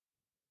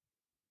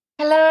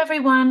Hello,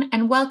 everyone,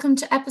 and welcome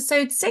to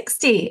episode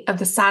 60 of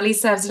the Sally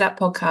Serves It Up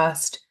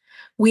podcast.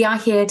 We are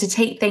here to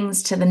take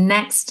things to the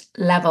next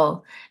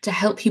level, to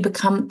help you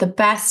become the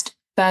best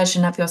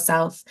version of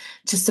yourself,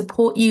 to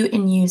support you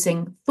in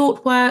using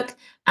thought work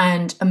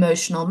and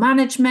emotional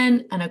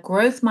management and a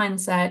growth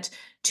mindset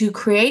to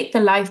create the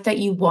life that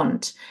you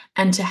want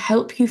and to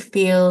help you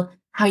feel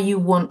how you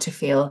want to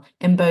feel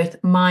in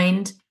both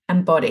mind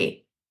and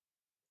body.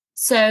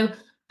 So,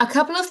 a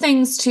couple of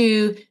things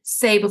to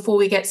say before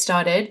we get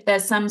started.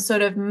 There's some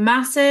sort of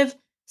massive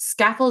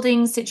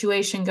scaffolding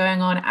situation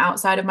going on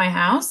outside of my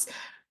house.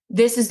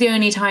 This is the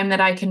only time that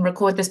I can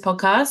record this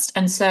podcast.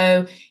 And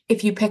so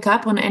if you pick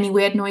up on any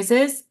weird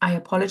noises, I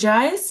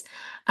apologize.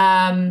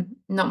 Not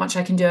much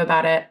I can do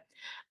about it.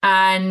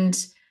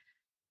 And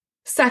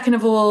second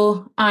of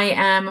all, I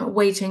am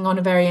waiting on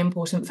a very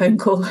important phone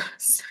call.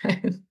 So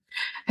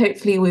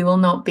hopefully we will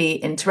not be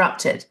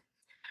interrupted.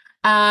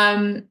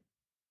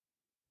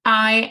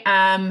 I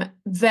am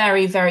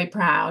very, very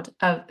proud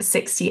of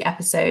 60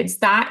 episodes.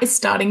 That is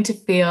starting to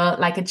feel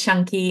like a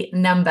chunky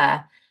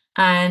number.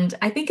 And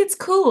I think it's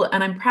cool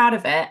and I'm proud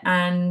of it.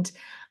 And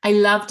I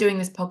love doing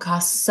this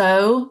podcast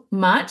so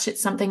much.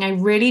 It's something I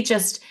really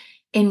just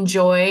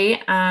enjoy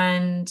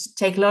and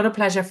take a lot of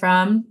pleasure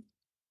from.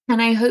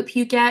 And I hope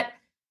you get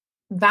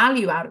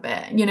value out of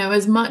it,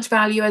 as much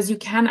value as you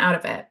can out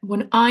of it.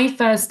 When I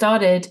first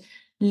started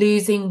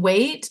losing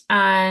weight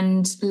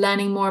and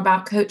learning more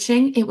about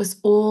coaching, it was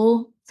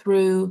all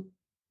through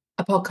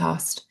a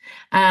podcast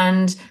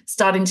and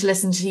starting to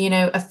listen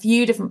to, a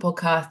few different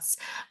podcasts.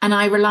 And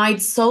I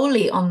relied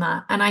solely on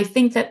that. And I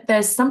think that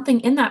there's something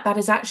in that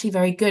is actually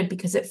very good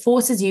because it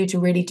forces you to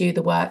really do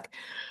the work.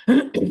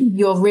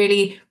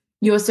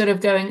 You're sort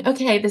of going,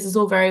 okay, this is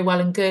all very well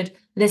and good.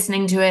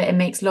 Listening to it, it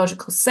makes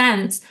logical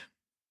sense.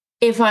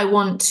 If I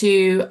want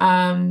to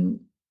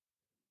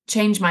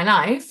change my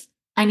life,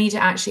 I need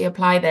to actually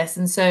apply this.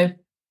 And so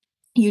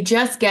you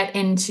just get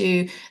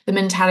into the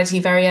mentality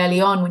very early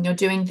on when you're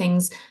doing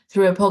things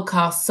through a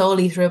podcast,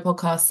 solely through a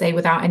podcast, say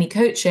without any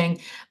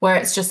coaching, where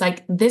it's just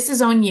like, this is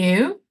on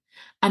you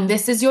and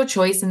this is your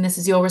choice and this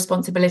is your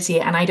responsibility.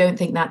 And I don't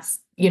think that's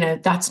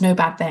no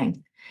bad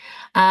thing.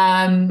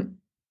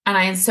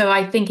 So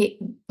I think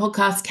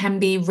podcasts can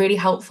be really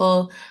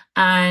helpful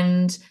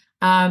and,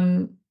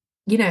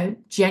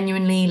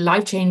 genuinely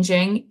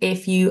life-changing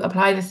if you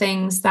apply the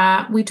things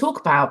that we talk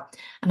about.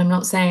 And I'm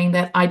not saying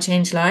that I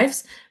change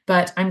lives,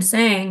 but I'm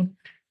saying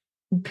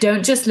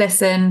don't just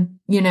listen,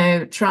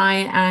 try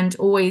and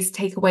always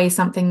take away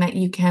something that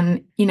you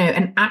can,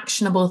 an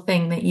actionable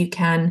thing that you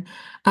can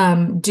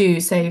do,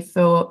 say,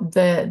 for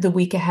the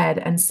week ahead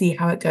and see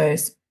how it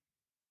goes.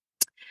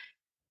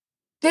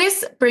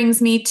 This brings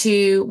me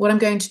to what I'm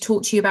going to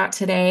talk to you about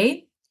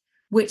today,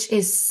 which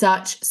is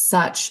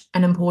such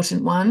an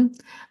important one.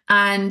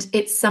 And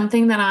it's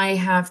something that I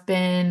have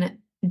been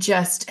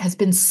has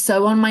been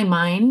so on my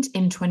mind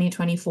in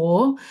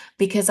 2024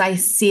 because I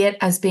see it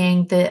as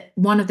being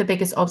one of the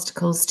biggest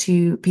obstacles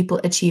to people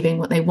achieving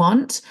what they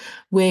want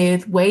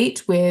with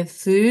weight, with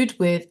food,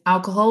 with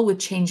alcohol, with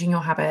changing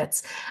your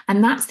habits.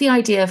 And that's the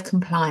idea of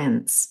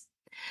compliance.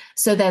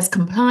 So there's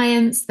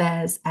compliance,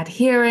 there's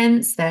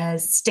adherence,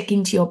 there's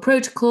sticking to your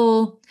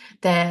protocol,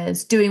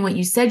 there's doing what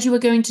you said you were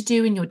going to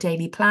do in your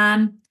daily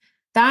plan.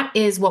 That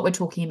is what we're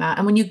talking about.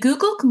 And when you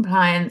Google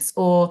compliance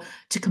or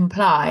to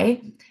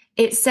comply,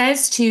 it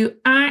says to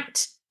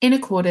act in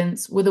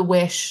accordance with a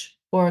wish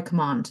or a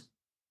command.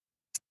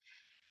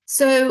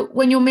 So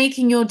when you're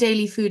making your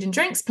daily food and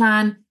drinks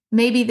plan,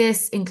 maybe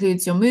this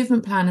includes your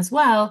movement plan as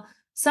well.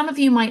 Some of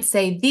you might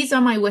say, these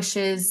are my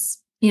wishes,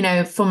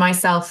 for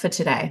myself for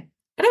today.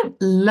 I don't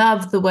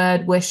love the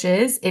word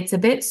wishes. It's a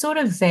bit sort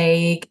of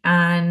vague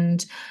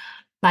and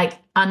like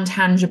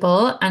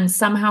untangible and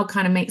somehow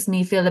kind of makes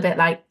me feel a bit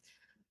like,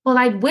 well,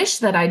 I wish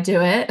that I'd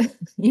do it,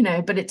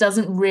 but it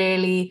doesn't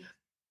really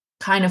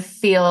kind of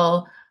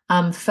feel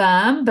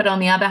firm. But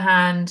on the other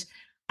hand,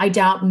 I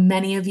doubt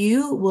many of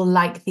you will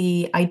like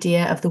the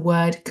idea of the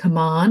word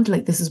command.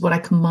 Like, this is what I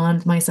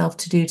command myself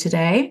to do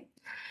today.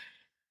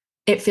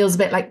 It feels a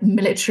bit like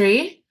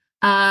military.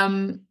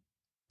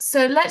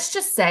 So let's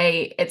just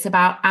say it's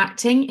about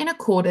acting in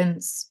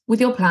accordance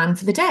with your plan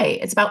for the day.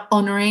 It's about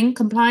honoring.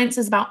 Compliance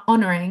is about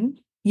honoring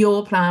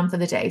your plan for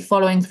the day,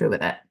 following through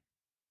with it.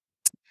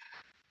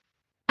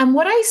 And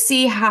what I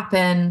see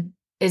happen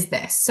is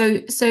this.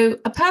 So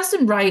a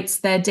person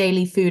writes their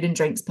daily food and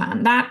drinks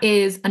plan. That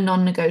is a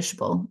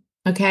non-negotiable.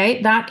 Okay.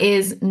 That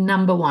is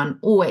number one,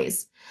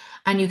 always.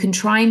 And you can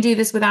try and do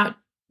this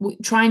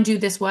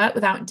work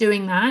without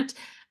doing that.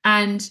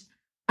 And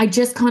I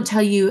just can't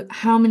tell you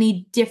how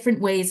many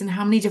different ways and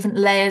how many different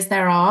layers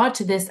there are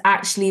to this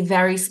actually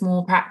very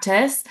small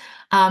practice,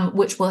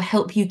 which will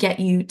help you get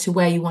you to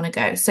where you want to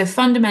go. So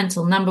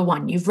fundamental, number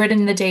one, you've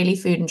written the daily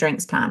food and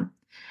drinks plan.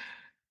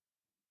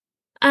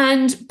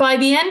 And by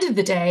the end of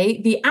the day,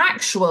 the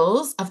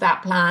actuals of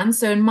that plan,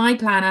 so in my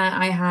planner,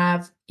 I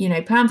have,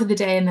 plan for the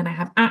day and then I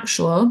have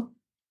actual.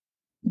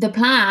 The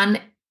plan,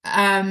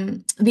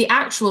 the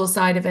actual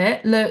side of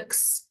it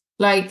looks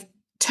like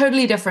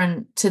totally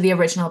different to the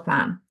original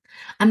plan.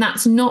 And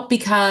that's not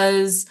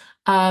because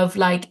of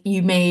like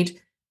you made,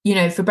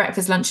 for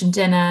breakfast, lunch, and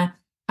dinner,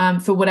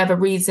 for whatever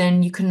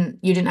reason, you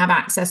didn't have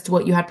access to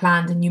what you had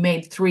planned and you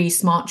made three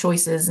smart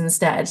choices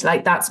instead.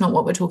 Like that's not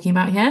what we're talking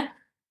about here.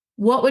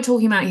 What we're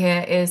talking about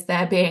here is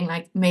there being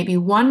like maybe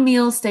one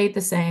meal stayed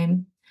the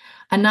same,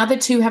 another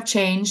two have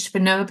changed for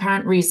no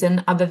apparent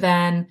reason other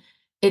than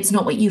it's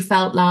not what you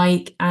felt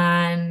like,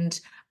 and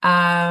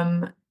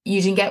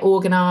you didn't get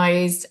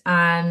organized,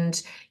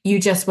 and you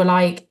just were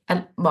like,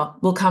 well,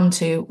 we'll come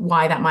to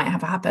why that might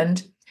have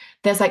happened.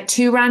 There's like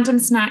two random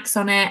snacks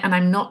on it, and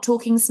I'm not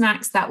talking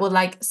snacks that will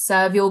like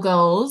serve your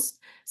goals.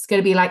 It's going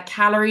to be like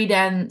calorie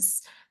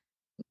dense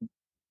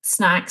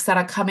snacks that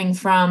are coming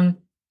from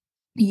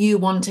you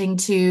wanting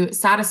to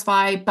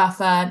satisfy,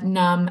 buffer,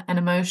 numb an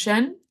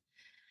emotion.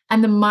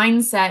 And the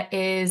mindset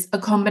is a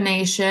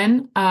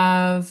combination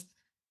of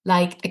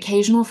like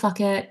occasional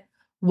fuck it,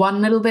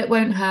 one little bit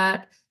won't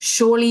hurt.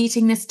 Surely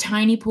eating this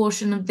tiny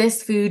portion of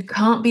this food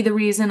can't be the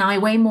reason I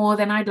weigh more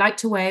than I'd like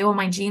to weigh, or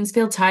my jeans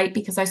feel tight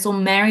because I saw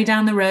Mary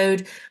down the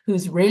road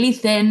who's really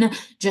thin,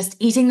 just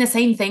eating the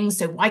same thing.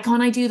 So why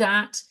can't I do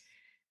that?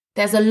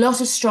 There's a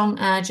lot of strong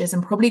urges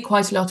and probably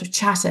quite a lot of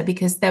chatter,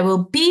 because there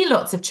will be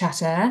lots of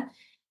chatter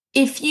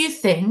if you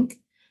think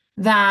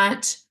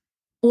that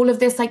all of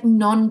this like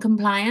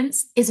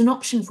non-compliance is an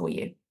option for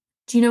you.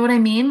 Do you know what I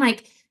mean?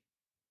 Like,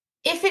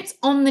 if it's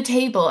on the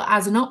table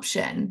as an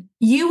option,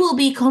 you will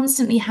be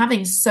constantly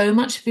having so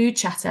much food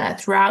chatter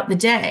throughout the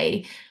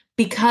day,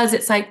 because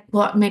it's like,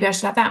 well, maybe I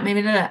should have that,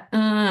 maybe that.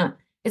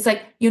 It's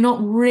like, you're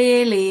not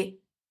really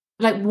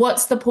like,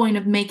 what's the point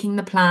of making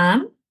the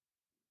plan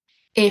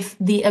if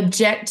the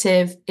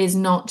objective is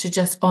not to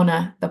just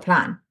honor the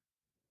plan?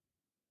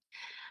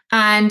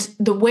 And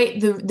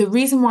the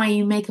reason why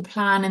you make a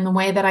plan in the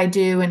way that I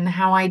do and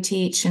how I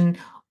teach and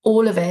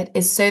all of it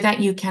is so that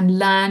you can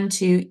learn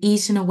to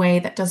eat in a way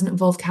that doesn't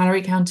involve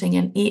calorie counting,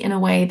 and eat in a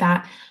way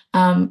that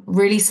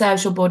really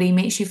serves your body,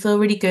 makes you feel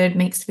really good,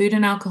 makes food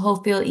and alcohol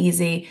feel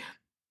easy.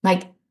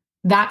 Like,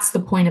 that's the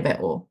point of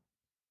it all.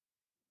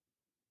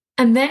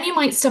 And then you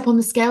might step on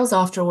the scales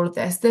after all of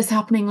this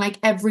happening like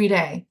every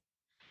day.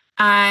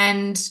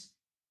 And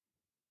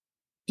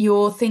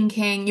you're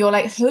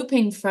like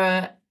hoping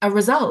for a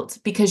result,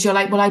 because you're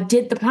like, well, I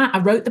did the plan. I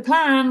wrote the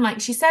plan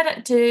like she said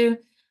it to.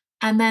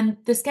 And then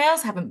the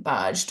scales haven't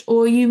budged,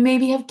 or you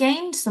maybe have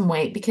gained some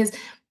weight because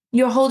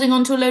you're holding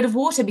on to a load of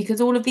water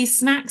because all of these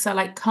snacks are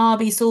like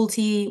carby,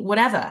 salty,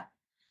 whatever.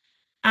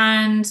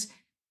 And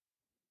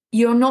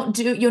you're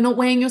not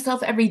weighing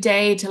yourself every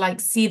day to like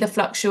see the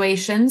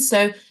fluctuations.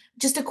 So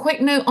just a quick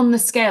note on the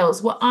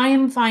scales. What I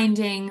am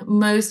finding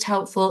most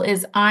helpful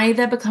is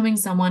either becoming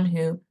someone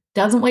who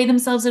doesn't weigh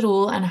themselves at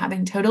all and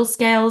having total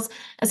scales,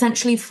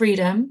 essentially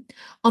freedom.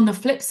 On the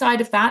flip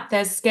side of that,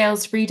 there's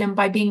scales freedom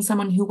by being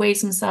someone who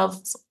weighs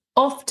themselves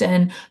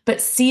often,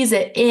 but sees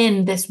it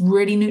in this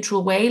really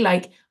neutral way,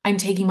 like I'm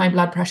taking my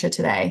blood pressure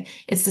today.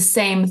 It's the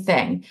same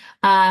thing.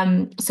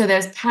 So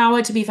there's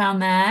power to be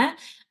found there.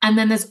 And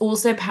then there's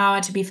also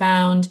power to be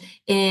found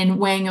in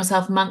weighing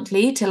yourself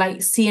monthly to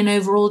like see an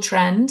overall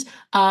trend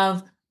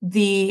of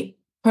the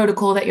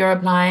protocol that you're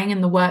applying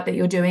and the work that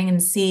you're doing,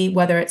 and see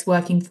whether it's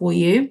working for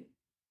you.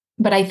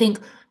 But I think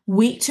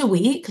week to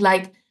week,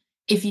 like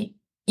if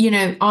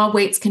our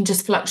weights can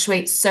just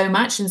fluctuate so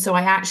much. And so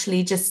I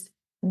actually just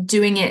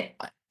doing it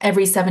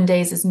every 7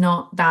 days is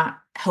not that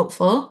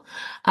helpful.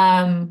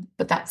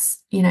 But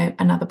that's,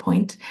 another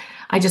point.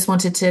 I just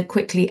wanted to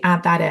quickly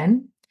add that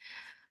in.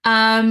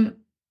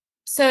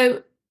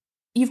 So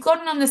you've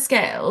gotten on the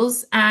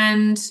scales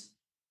and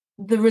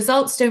the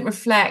results don't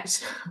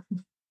reflect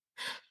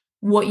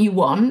what you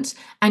want,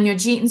 and your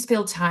jeans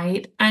feel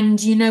tight. And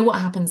you know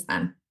what happens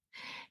then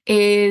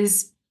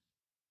is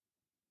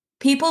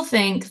people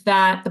think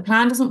that the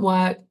plan doesn't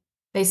work.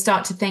 They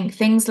start to think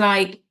things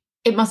like,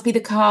 it must be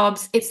the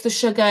carbs, it's the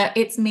sugar,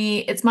 it's me,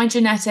 it's my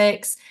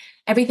genetics.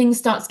 Everything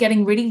starts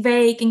getting really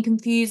vague and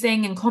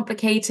confusing and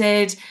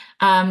complicated.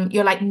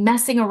 You're like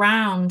messing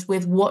around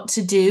with what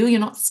to do. You're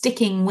not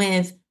sticking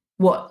with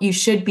what you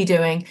should be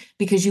doing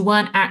because you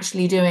weren't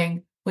actually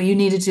doing what you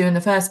needed to do in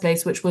the first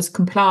place, which was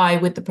comply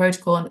with the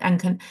protocol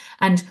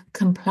and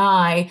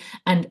comply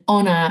and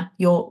honor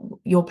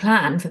your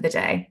plan for the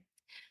day.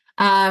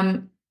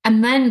 And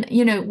then,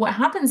 what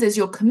happens is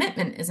your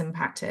commitment is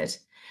impacted.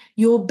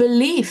 Your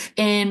belief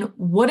in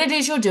what it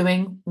is you're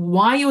doing,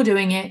 why you're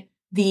doing it,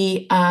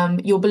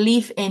 your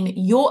belief in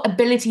your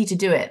ability to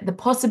do it, the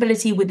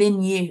possibility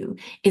within you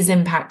is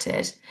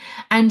impacted.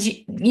 And,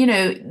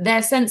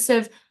 their sense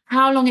of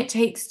how long it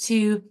takes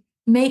to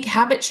make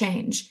habit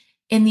change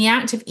in the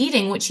act of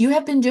eating, which you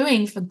have been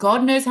doing for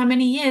God knows how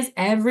many years,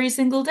 every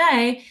single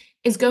day,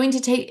 is going to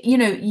take,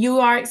 you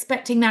are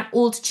expecting that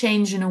all to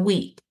change in a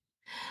week.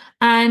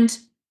 And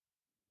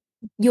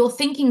you're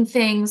thinking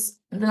things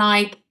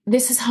like,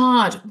 this is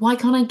hard. Why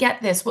can't I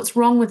get this? What's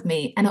wrong with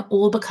me? And it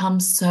all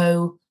becomes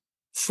so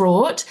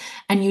fraught,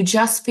 and you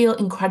just feel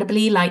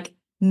incredibly like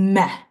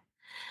meh.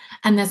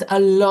 and there's a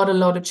lot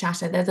of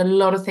chatter. There's a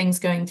lot of things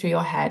going through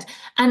your head.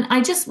 And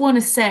I just want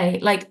to say,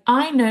 like,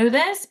 I know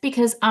this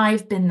because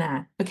I've been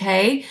there.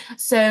 Okay.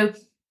 So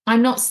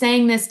I'm not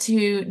saying this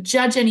to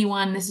judge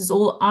anyone. This is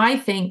all, I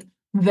think,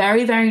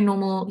 very, very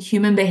normal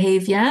human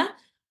behavior.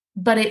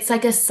 But it's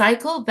like a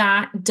cycle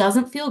that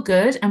doesn't feel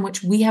good and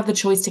which we have the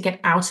choice to get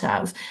out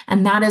of.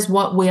 And that is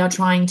what we are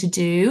trying to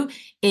do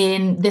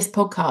in this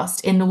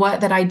podcast, in the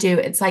work that I do.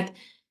 It's like,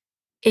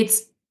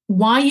 it's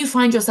why you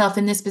find yourself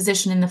in this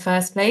position in the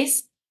first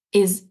place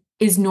is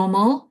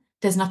normal.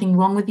 There's nothing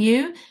wrong with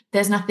you.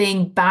 There's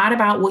nothing bad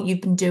about what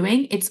you've been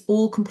doing. It's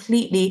all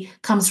completely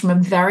comes from a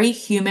very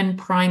human,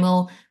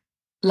 primal,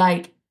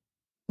 like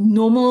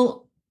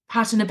normal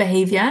pattern of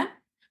behavior,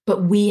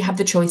 but we have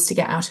the choice to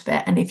get out of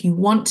it. And if you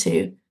want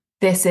to,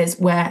 this is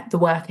where the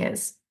work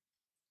is.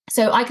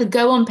 So I could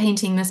go on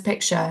painting this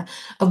picture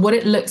of what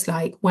it looks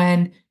like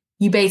when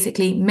you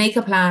basically make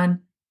a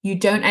plan, you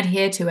don't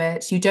adhere to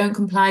it, you don't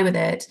comply with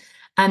it,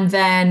 and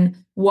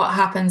then what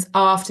happens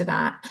after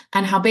that,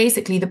 and how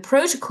basically the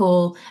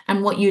protocol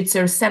and what you'd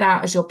sort of set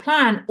out as your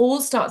plan all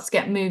starts to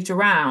get moved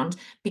around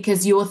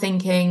because you're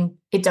thinking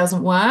it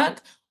doesn't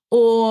work,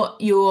 or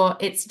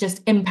it's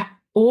just impact,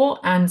 or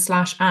and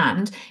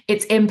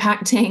it's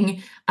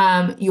impacting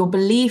your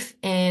belief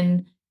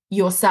in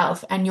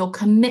yourself and your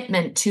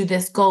commitment to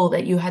this goal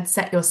that you had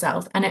set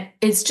yourself. And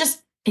it's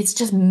just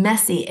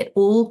messy. It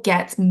all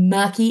gets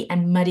murky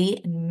and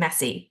muddy and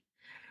messy.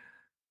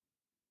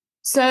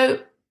 So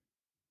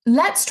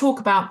let's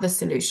talk about the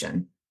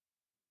solution.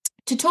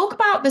 To talk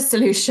about the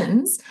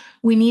solutions,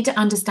 we need to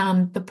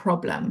understand the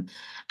problem.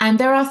 And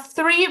there are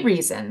 3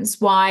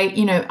 reasons why,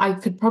 I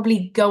could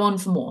probably go on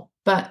for more,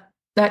 but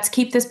let's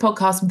keep this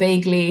podcast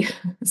vaguely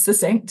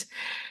succinct.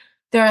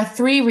 There are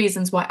 3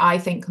 reasons why I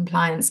think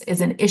compliance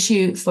is an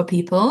issue for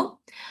people,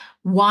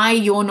 why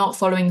you're not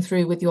following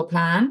through with your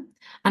plan.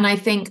 And I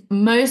think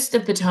most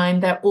of the time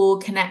they're all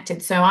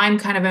connected. So I'm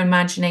kind of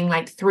imagining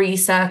like 3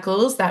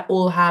 circles that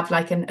all have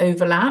like an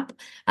overlap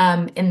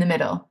in the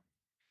middle.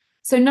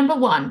 So number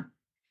 1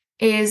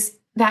 is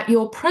that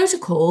your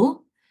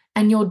protocol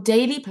and your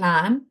daily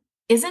plan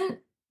isn't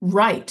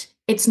right.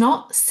 It's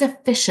not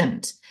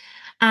sufficient.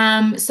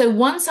 So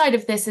one side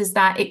of this is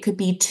that it could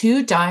be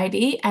too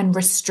diety and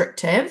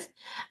restrictive,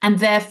 and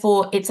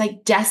therefore it's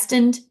like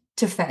destined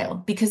to fail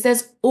because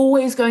there's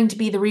always going to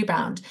be the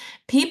rebound.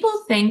 People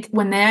think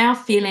when they are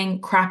feeling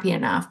crappy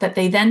enough that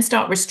they then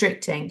start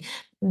restricting,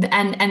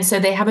 and so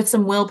they have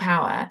some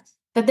willpower,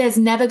 that there's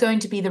never going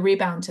to be the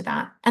rebound to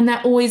that. And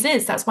there always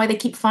is. That's why they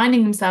keep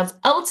finding themselves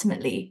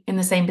ultimately in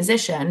the same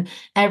position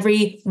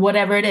every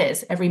whatever it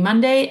is, every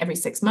Monday, every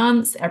 6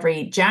 months,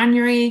 every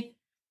January.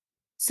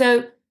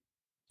 So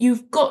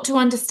you've got to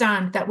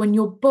understand that when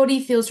your body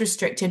feels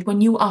restricted,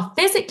 when you are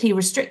physically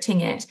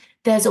restricting it,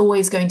 there's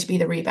always going to be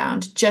the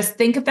rebound. Just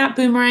think of that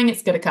boomerang.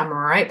 It's going to come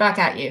right back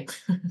at you.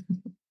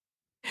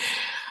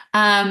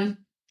 And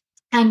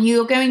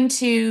you're going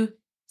to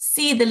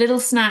see the little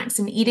snacks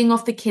and eating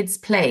off the kids'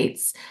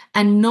 plates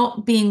and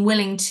not being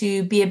willing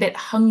to be a bit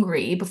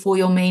hungry before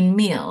your main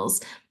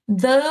meals.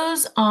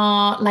 Those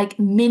are like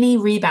mini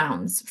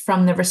rebounds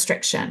from the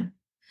restriction.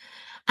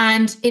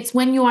 And it's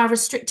when you are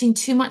restricting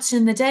too much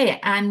in the day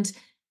and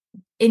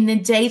in the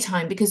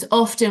daytime, because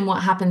often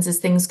what happens is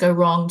things go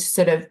wrong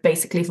sort of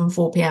basically from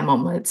 4 p.m.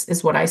 onwards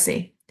is what I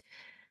see.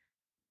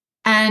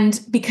 And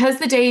because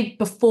the day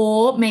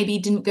before maybe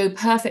didn't go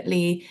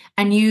perfectly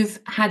and you've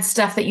had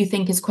stuff that you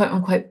think is quote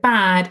unquote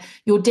bad,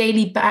 your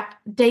daily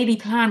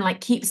plan like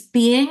keeps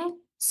being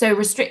so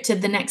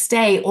restricted the next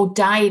day, or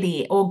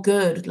diety or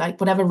good, like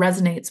whatever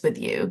resonates with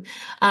you.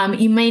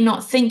 You may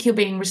not think you're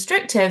being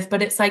restrictive,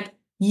 but it's like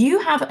you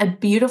have a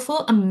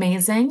beautiful,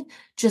 amazing,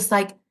 just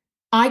like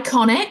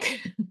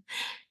iconic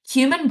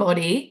human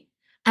body,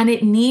 and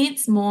it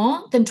needs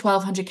more than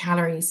 1,200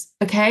 calories.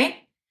 Okay.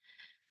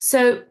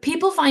 So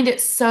people find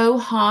it so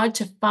hard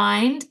to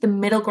find the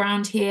middle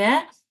ground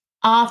here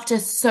after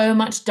so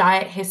much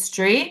diet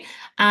history,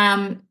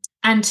 and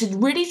to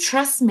really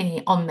trust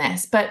me on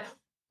this. But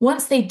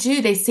once they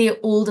do, they see it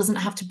all doesn't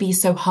have to be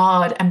so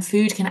hard, and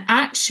food can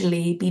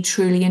actually be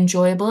truly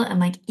enjoyable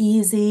and like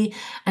easy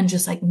and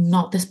just like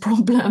not this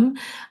problem,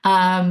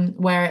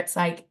 where it's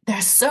like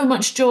there's so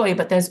much joy,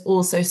 but there's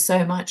also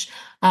so much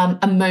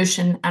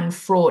emotion and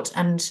fraught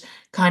and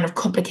kind of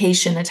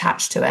complication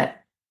attached to it.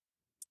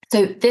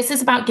 So this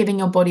is about giving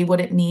your body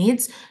what it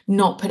needs,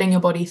 not putting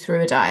your body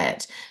through a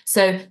diet.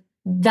 So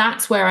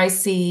that's where I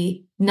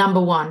see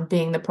number 1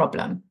 being the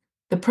problem.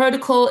 The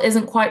protocol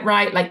isn't quite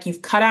right. Like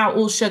you've cut out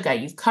all sugar,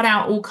 you've cut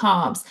out all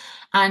carbs.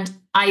 And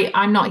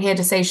I'm not here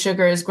to say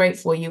sugar is great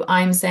for you.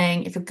 I'm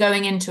saying if you're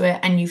going into it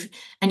and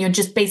you're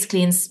just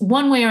basically in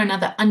one way or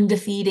another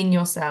underfeeding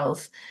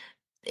yourself,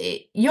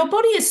 your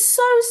body is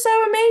so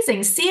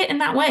amazing. See it in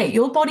that way.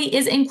 Your body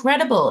is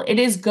incredible. It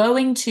is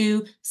going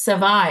to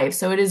survive.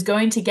 So it is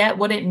going to get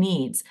what it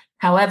needs,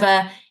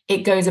 however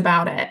it goes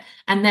about it.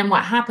 And then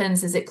what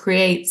happens is it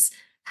creates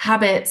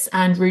habits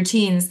and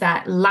routines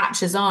that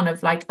latches on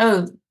of like,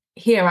 oh,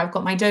 here, I've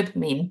got my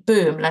dopamine.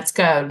 Boom, let's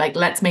go. Like,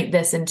 let's make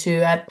this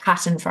into a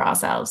pattern for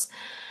ourselves.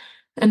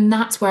 And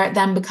that's where it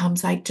then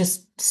becomes like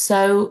just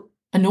so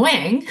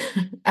annoying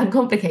and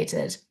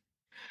complicated.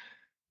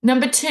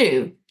 Number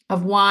two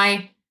of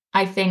why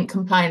I think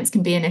compliance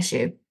can be an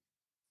issue.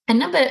 And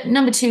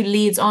number two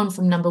leads on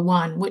from number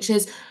one, which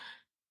is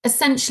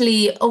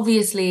essentially,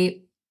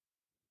 obviously,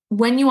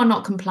 when you are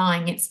not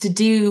complying, it's to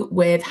do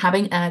with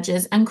having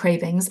urges and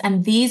cravings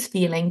and these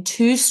feeling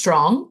too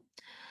strong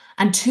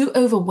and too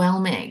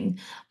overwhelming.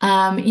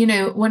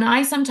 When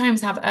I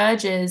sometimes have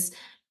urges,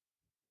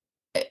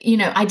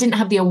 I didn't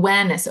have the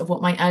awareness of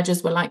what my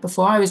urges were like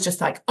before. I was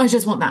just like, I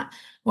just want that.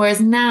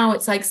 Whereas now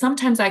it's like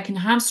sometimes I can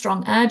have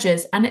strong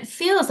urges and it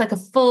feels like a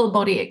full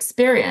body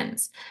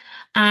experience.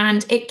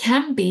 And it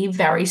can be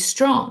very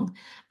strong.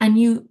 And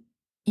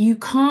you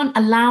can't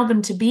allow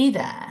them to be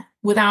there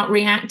without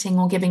reacting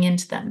or giving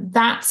into them.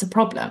 That's a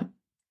problem.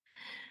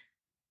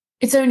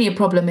 It's only a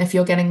problem if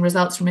you're getting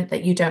results from it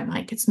that you don't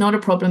like. It's not a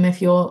problem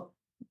if you're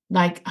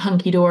like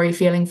hunky-dory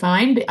feeling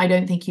fine, but I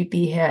don't think you'd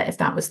be here if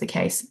that was the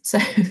case. So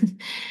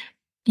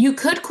you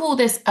could call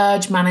this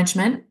urge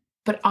management,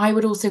 but I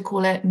would also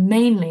call it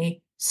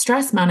mainly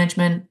stress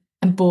management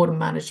and boredom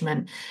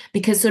management,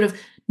 because sort of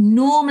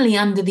normally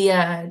under the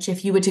urge,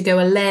 if you were to go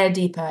a layer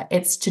deeper,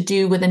 it's to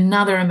do with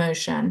another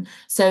emotion.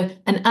 So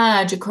an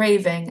urge, a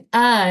craving,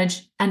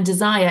 urge and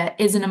desire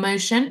is an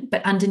emotion,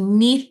 but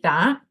underneath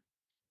that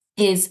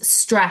is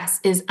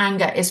stress, is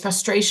anger, is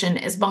frustration,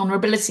 is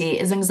vulnerability,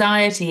 is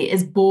anxiety,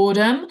 is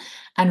boredom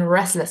and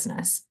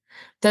restlessness.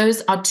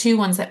 Those are two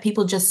ones that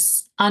people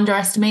just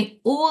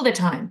underestimate all the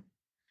time.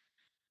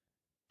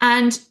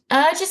 And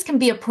urges can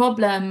be a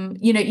problem.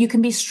 You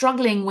can be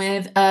struggling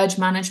with urge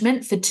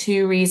management for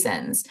two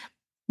reasons.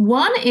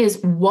 One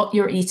is what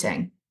you're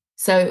eating.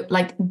 So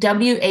like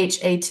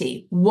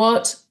WHAT,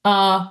 what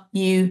are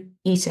you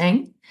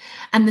eating?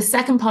 And the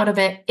second part of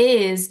it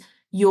is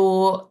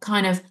your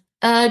kind of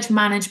urge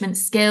management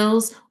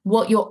skills,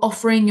 what you're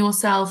offering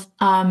yourself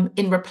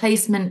in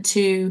replacement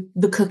to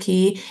the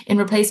cookie, in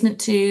replacement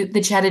to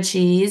the cheddar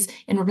cheese,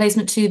 in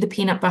replacement to the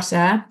peanut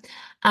butter.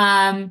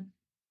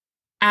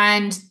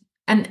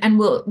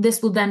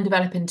 This will then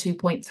develop into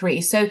point three.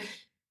 So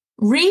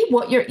read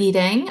what you're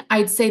eating.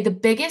 I'd say the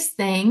biggest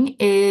thing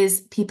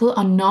is people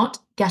are not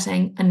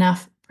getting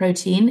enough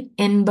protein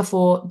in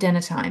before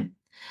dinner time.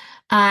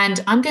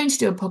 And I'm going to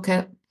do a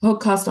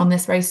podcast on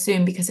this very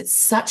soon because it's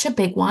such a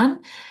big one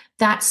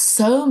that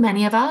so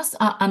many of us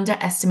are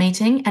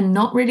underestimating and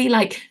not really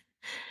like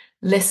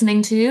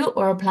listening to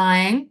or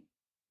applying.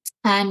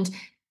 And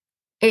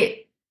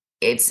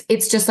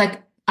it's just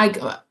like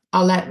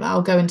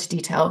I'll go into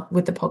detail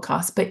with the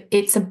podcast, but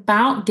it's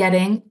about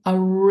getting a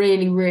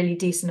really, really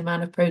decent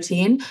amount of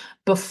protein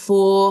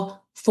before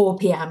 4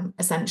 p.m.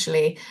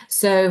 essentially.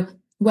 So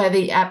whether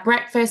at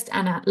breakfast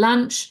and at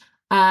lunch,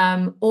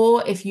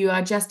 or if you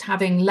are just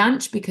having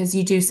lunch because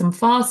you do some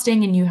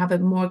fasting and you have a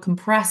more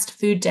compressed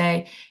food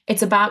day,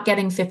 it's about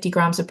getting 50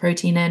 grams of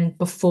protein in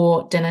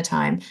before dinner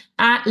time,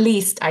 at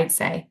least, I'd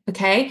say.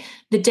 Okay.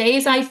 The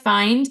days I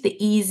find the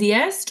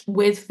easiest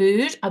with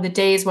food are the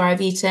days where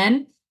I've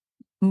eaten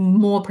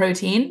more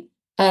protein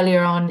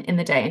earlier on in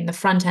the day, in the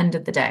front end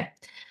of the day.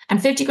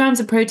 And 50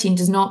 grams of protein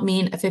does not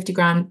mean a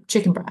 50-gram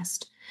chicken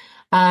breast.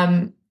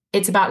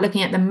 It's about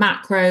looking at the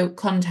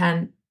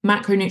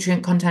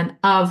macronutrient content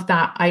of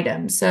that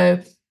item. So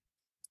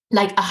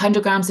like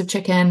 100 grams of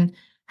chicken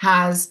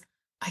has,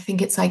 I think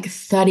it's like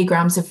 30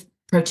 grams of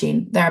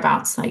protein,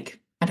 thereabouts, like,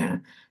 I don't know,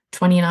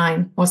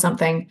 29 or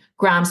something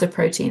grams of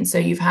protein. So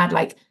you've had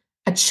like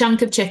a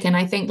chunk of chicken.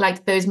 I think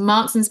like those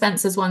Marks and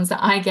Spencer's ones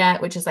that I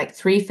get, which is like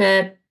 3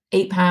 for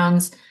 £8,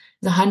 is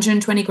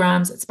 120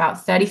 grams. It's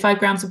about 35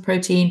 grams of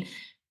protein.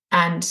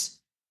 And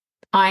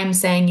I'm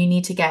saying you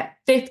need to get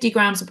 50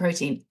 grams of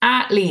protein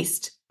at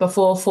least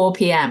before 4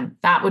 p.m.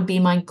 That would be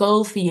my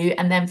goal for you.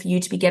 And then for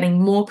you to be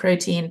getting more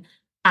protein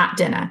at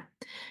dinner.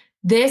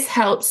 This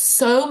helps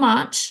so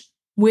much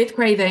with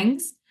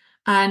cravings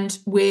and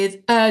with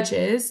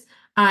urges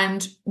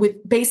and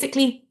with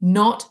basically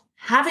not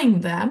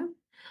having them,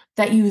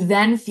 that you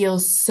then feel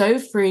so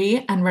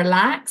free and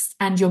relaxed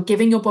and you're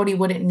giving your body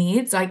what it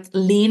needs, like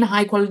lean,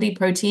 high quality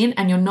protein,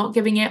 and you're not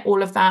giving it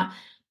all of that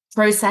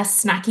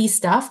processed snacky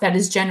stuff that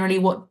is generally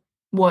what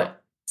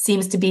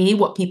seems to be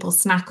what people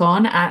snack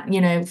on at,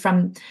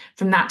 from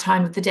that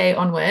time of the day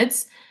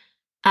onwards.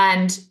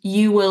 And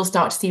you will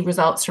start to see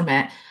results from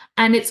it.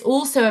 And it's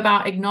also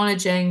about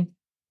acknowledging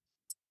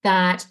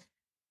that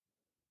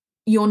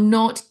you're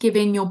not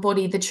giving your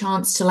body the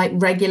chance to like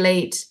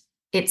regulate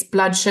its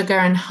blood sugar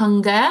and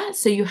hunger.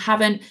 So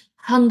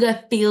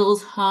hunger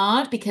feels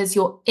hard because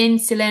your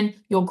insulin,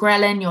 your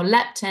ghrelin, your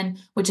leptin,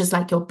 which is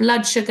like your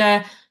blood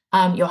sugar,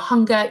 your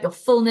hunger, your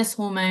fullness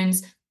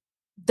hormones,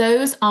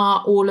 those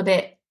are all a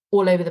bit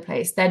all over the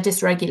place. They're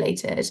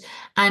dysregulated.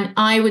 And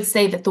I would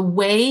say that the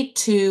way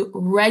to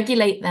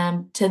regulate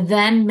them to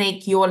then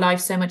make your life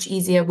so much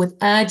easier with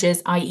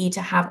urges, i.e.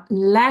 to have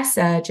less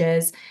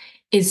urges,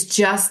 is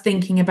just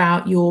thinking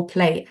about your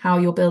plate, how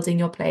you're building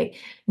your plate.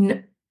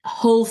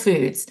 Whole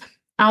foods.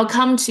 I'll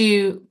come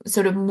to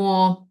sort of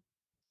more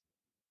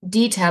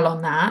detail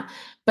on that,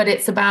 but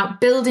it's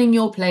about building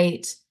your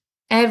plate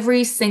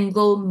every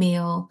single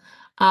meal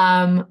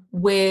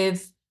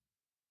with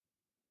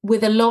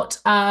a lot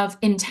of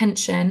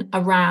intention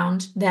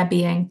around there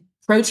being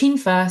protein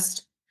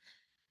first,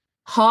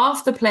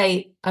 half the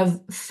plate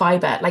of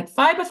fiber, like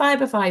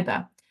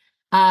fiber,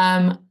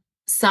 um,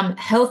 some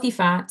healthy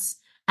fats,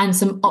 and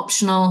some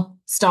optional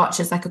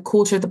starches, like a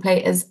quarter of the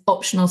plate is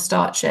optional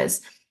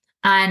starches.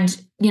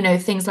 And,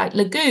 things like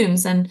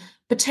legumes and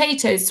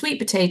potatoes, sweet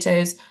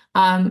potatoes,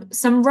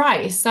 some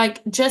rice,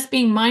 like just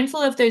being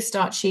mindful of those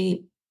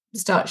starchy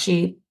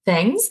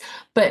things,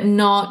 but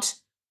not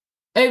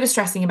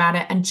overstressing about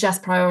it and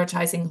just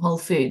prioritizing whole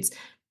foods.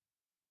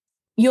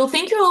 You'll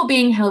think you're all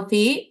being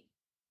healthy.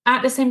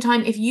 At the same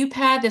time, if you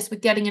pair this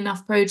with getting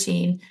enough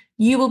protein,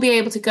 you will be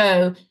able to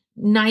go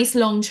nice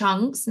long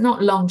chunks,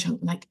 not long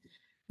chunk, like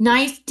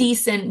nice,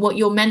 decent, what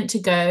you're meant to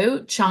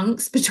go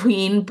chunks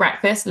between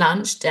breakfast,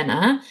 lunch,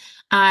 dinner.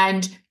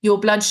 And your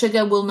blood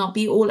sugar will not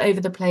be all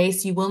over the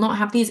place. You will not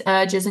have these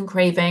urges and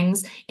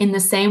cravings in the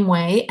same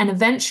way. And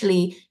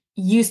eventually,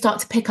 you start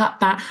to pick up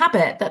that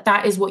habit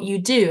that is what you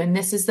do. And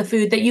this is the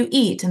food that you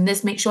eat. And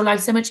this makes your life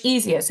so much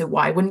easier. So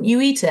why wouldn't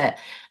you eat it?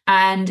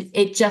 And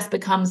it just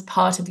becomes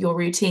part of your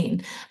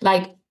routine.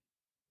 Like,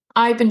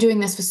 I've been doing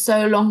this for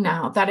so long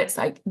now that it's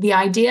like the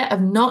idea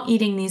of not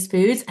eating these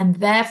foods and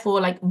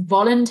therefore like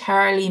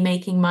voluntarily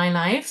making my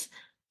life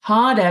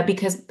harder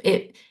because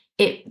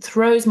it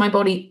throws my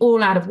body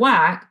all out of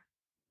whack.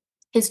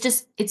 It's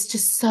just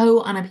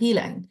so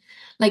unappealing.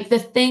 Like the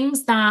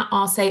things that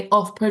are, say,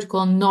 off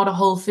protocol, not a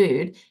whole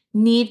food,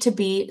 need to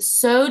be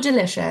so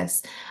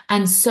delicious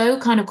and so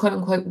kind of quote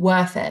unquote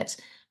worth it.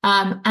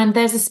 And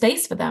there's a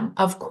space for them,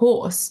 of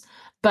course,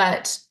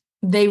 but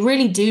they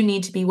really do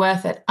need to be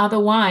worth it.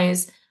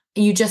 Otherwise,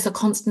 you just are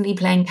constantly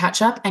playing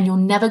catch up and you're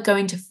never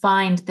going to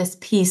find this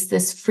peace,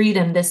 this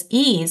freedom, this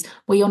ease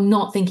where you're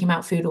not thinking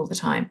about food all the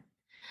time.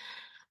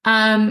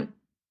 And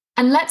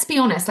let's be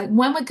honest, like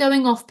when we're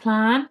going off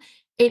plan,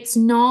 it's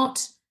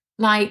not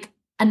like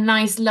a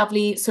nice,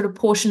 lovely sort of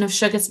portion of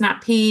sugar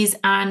snap peas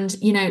and,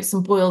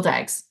 some boiled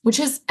eggs, which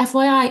is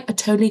FYI, a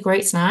totally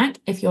great snack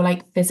if you're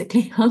like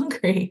physically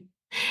hungry.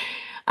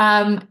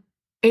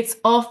 It's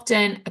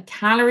often a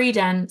calorie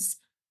dense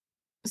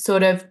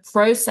sort of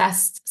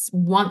processed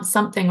want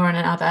something or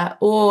another,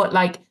 or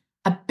like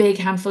a big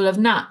handful of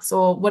nuts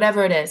or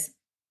whatever it is.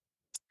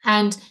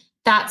 And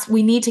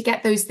we need to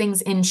get those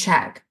things in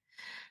check.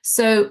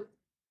 So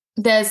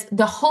there's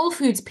the whole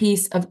foods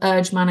piece of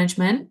urge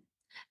management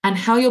and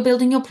how you're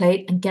building your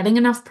plate and getting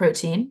enough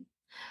protein,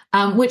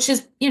 which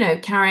is,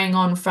 carrying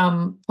on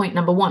from point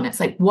number one. It's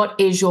like, what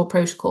is your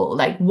protocol?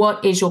 Like,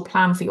 what is your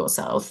plan for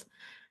yourself?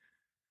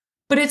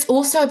 But it's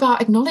also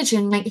about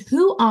acknowledging, like,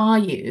 who are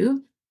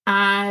you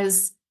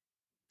as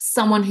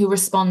someone who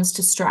responds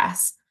to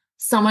stress,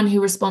 someone who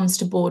responds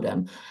to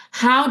boredom?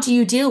 How do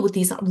you deal with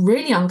these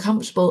really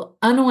uncomfortable,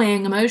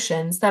 annoying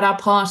emotions that are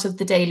part of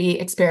the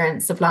daily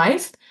experience of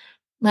life?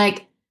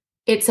 Like,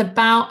 it's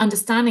about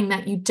understanding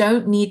that you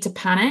don't need to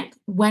panic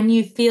when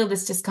you feel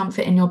this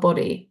discomfort in your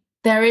body.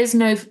 There's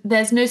no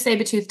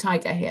saber-toothed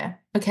tiger here,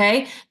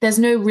 okay? There's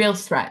no real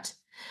threat.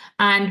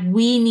 And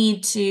we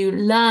need to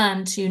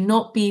learn to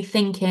not be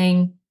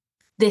thinking,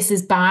 this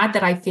is bad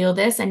that I feel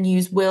this, and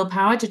use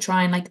willpower to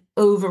try and like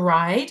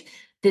override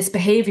this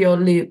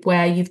behavioral loop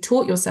where you've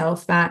taught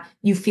yourself that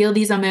you feel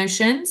these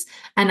emotions.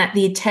 And at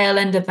the tail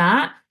end of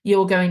that,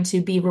 you're going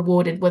to be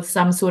rewarded with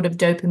some sort of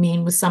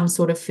dopamine, with some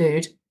sort of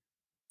food.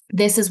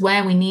 This is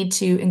where we need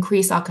to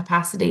increase our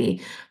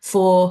capacity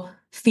for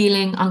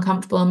feeling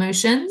uncomfortable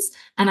emotions.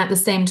 And at the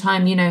same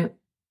time,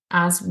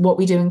 as what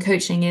we do in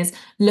coaching is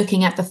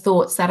looking at the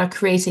thoughts that are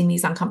creating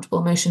these uncomfortable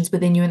emotions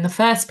within you in the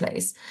first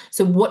place.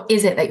 So what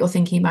is it that you're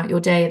thinking about your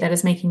day that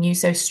is making you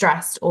so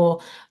stressed,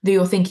 or that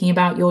you're thinking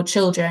about your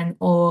children,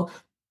 or,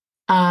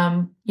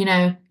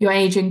 your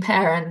aging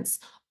parents,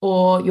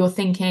 or you're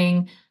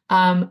thinking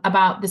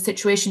about the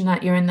situation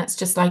that you're in that's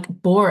just like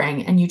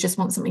boring and you just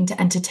want something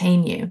to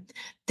entertain you?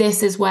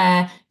 This is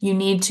where you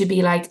need to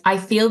be like, I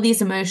feel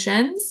these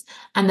emotions,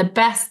 and the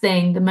best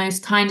thing, the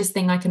most kindest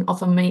thing I can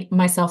offer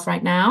myself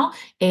right now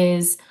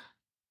is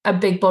a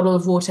big bottle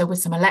of water with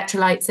some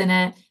electrolytes in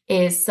it,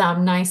 is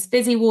some nice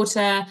fizzy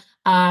water,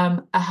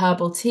 a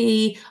herbal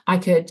tea. I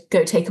could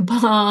go take a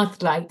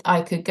bath, like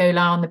I could go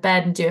lie on the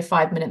bed and do a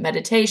 5-minute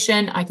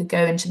meditation. I could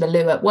go into the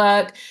loo at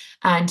work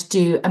and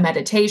do a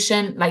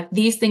meditation. Like,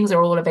 these things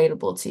are all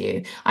available to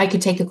you. I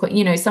could take a quick,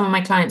 some of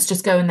my clients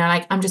just go and they're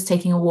like, I'm just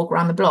taking a walk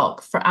around the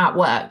block for at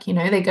work.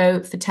 They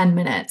go for 10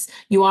 minutes.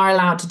 You are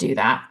allowed to do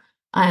that.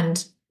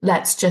 And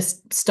let's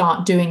just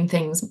start doing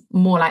things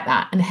more like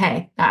that. And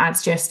hey, that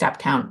adds to your step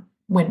count.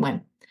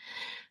 Win-win.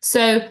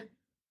 So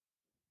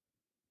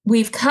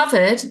we've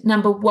covered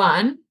number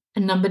one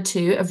and number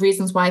two of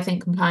reasons why I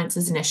think compliance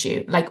is an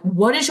issue. Like,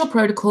 what is your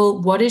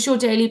protocol? What is your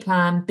daily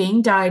plan?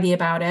 Being diety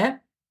about it.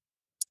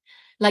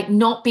 Like,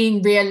 not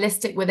being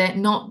realistic with it,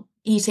 not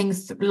eating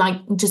like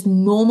just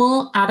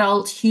normal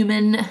adult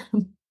human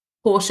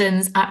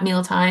portions at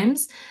meal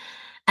times.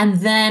 And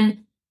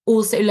then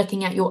also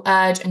looking at your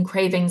urge and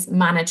cravings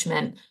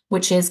management,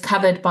 which is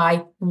covered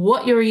by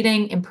what you're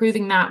eating,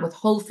 improving that with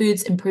whole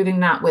foods, improving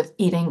that with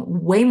eating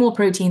way more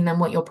protein than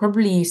what you're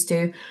probably used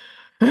to.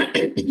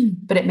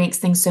 But it makes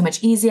things so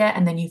much easier,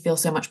 and then you feel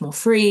so much more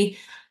free.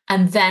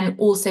 And then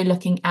also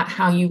looking at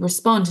how you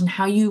respond and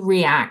how you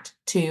react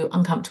to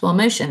uncomfortable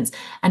emotions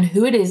and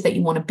who it is that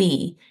you want to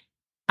be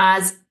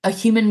as a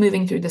human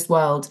moving through this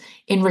world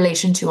in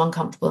relation to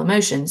uncomfortable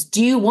emotions.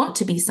 Do you want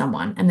to be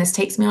someone? And this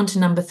takes me on to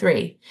number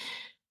 3.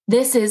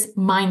 This is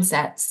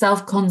mindset,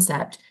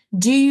 self-concept.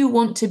 Do you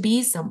want to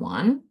be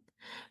someone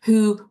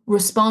who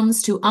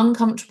responds to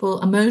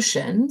uncomfortable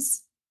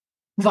emotions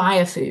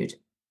via food,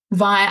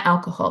 via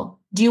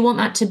alcohol? Do you want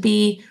that to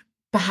be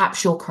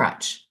perhaps your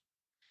crutch?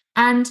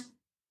 And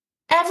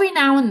every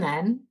now and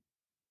then,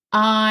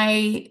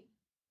 I'm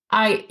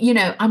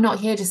not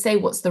here to say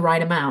what's the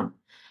right amount,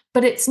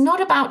 but it's not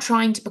about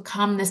trying to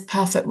become this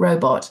perfect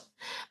robot,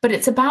 but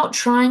it's about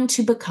trying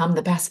to become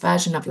the best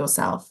version of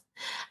yourself.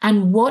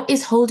 And what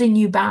is holding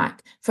you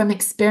back from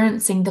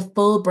experiencing the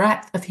full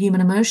breadth of human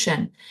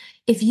emotion?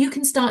 If you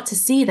can start to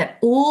see that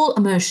all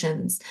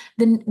emotions,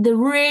 the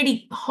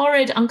really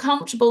horrid,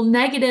 uncomfortable,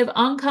 negative,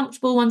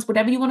 uncomfortable ones,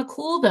 whatever you want to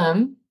call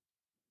them,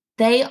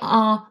 they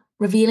are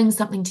revealing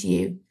something to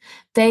you.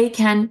 They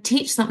can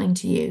teach something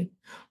to you.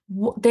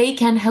 They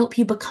can help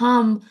you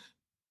become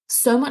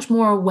so much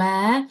more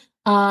aware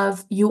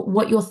of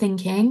what you're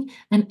thinking.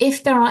 And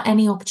if there are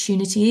any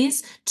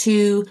opportunities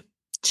to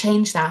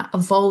change that,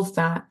 evolve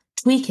that,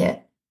 tweak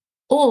it,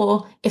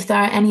 or if there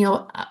are any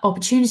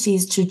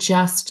opportunities to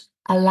just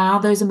allow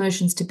those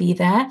emotions to be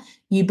there,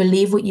 you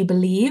believe what you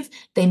believe,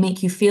 they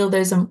make you feel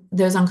those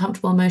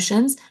uncomfortable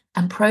emotions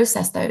and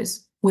process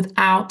those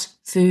without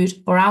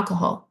food or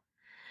alcohol.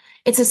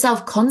 It's a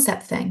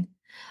self-concept thing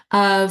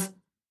of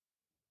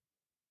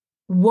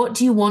what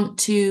do you want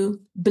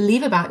to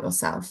believe about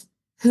yourself?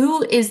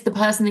 Who is the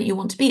person that you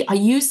want to be? Are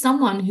you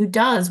someone who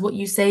does what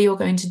you say you're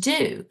going to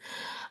do?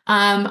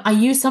 Are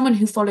you someone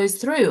who follows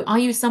through? Are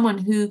you someone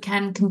who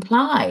can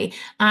comply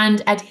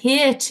and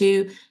adhere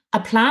to a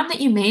plan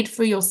that you made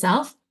for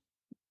yourself,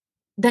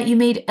 that you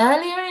made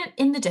earlier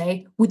in the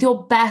day with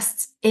your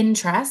best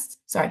interests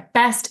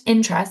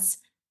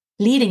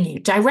leading you,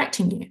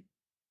 directing you?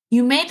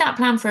 You made that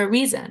plan for a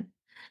reason.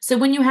 So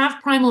when you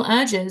have primal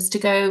urges to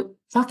go,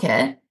 fuck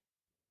it,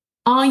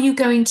 are you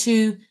going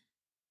to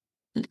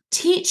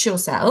teach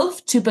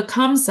yourself to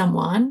become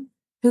someone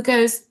who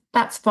goes,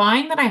 that's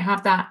fine that I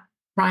have that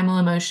primal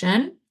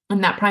emotion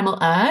and that primal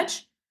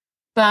urge,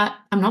 but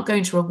I'm not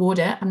going to reward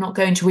it. I'm not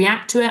going to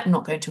react to it. I'm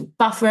not going to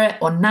buffer it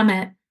or numb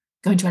it. I'm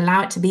going to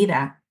allow it to be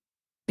there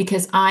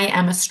because I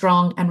am a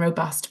strong and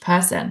robust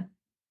person.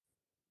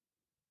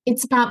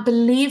 It's about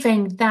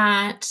believing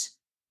that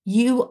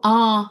you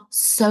are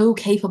so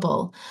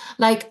capable.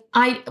 Like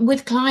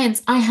with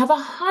clients, I have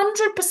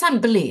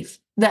 100% belief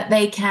that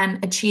they can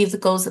achieve the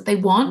goals that they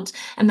want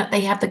and that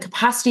they have the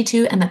capacity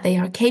to, and that they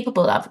are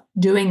capable of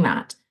doing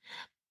that.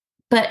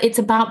 But it's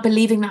about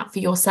believing that for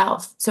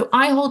yourself. So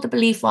I hold the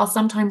belief, while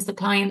sometimes the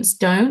clients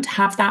don't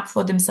have that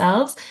for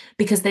themselves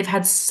because they've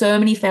had so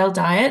many failed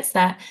diets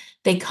that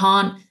they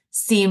can't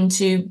seem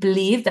to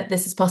believe that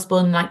this is possible.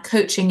 And like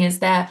coaching is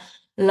their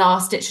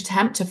last ditch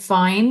attempt to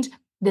find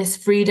this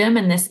freedom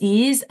and this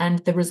ease and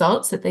the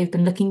results that they've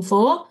been looking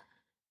for.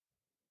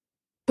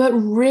 But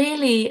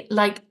really,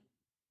 like,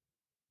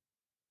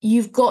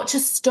 you've got to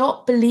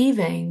stop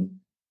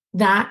believing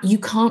that you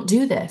can't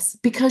do this,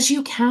 because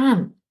you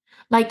can.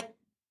 Like,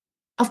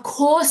 of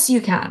course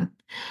you can.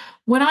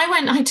 When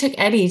I took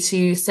Eddie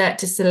to Cirque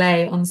du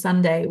Soleil on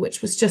Sunday,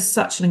 which was just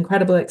such an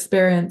incredible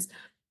experience.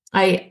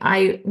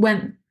 I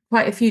went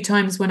quite a few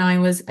times when I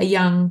was a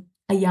young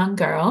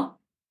girl.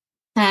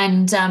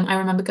 And I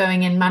remember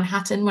going in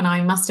Manhattan when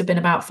I must have been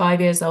about 5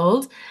 years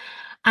old.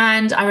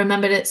 And I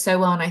remembered it so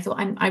well. And I thought,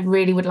 I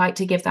really would like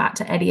to give that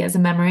to Eddie as a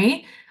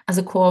memory, as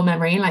a core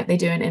memory, like they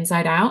do in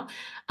Inside Out,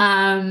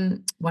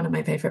 one of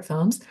my favorite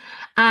films.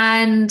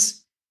 And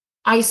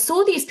I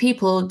saw these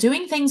people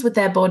doing things with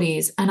their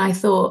bodies, and I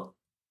thought,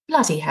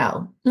 bloody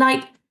hell,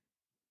 like,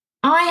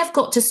 I have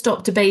got to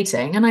stop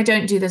debating, and I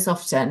don't do this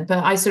often,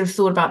 but I sort of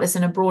thought about this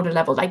in a broader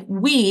level. Like,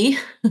 we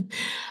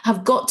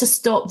have got to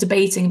stop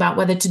debating about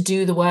whether to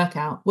do the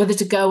workout, whether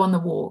to go on the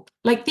walk.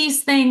 Like,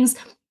 these things,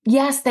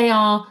 yes, they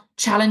are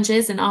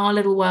challenges in our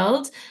little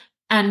world,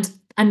 and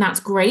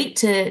that's great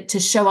to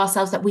show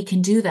ourselves that we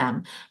can do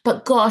them.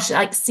 But gosh,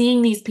 like,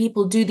 seeing these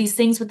people do these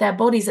things with their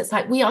bodies, it's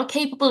like we are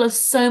capable of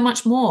so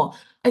much more.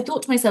 I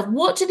thought to myself,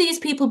 what do these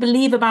people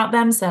believe about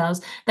themselves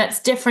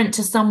that's different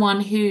to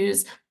someone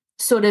who's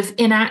sort of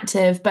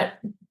inactive, but,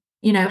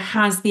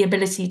 has the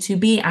ability to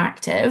be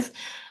active?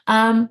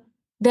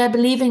 They're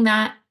believing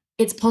that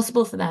it's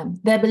possible for them.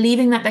 They're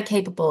believing that they're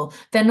capable.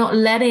 They're not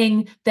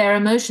letting their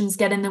emotions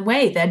get in the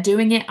way. They're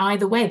doing it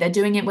either way. They're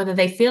doing it whether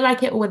they feel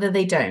like it or whether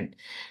they don't.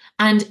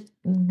 And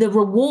the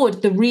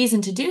reward, the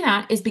reason to do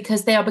that is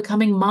because they are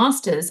becoming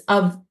masters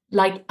of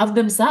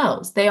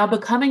themselves. They are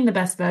becoming the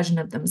best version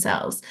of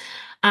themselves.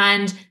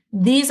 And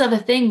these are the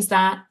things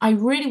that I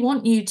really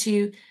want you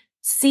to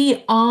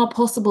see are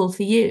possible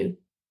for you.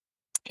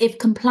 If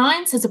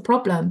compliance is a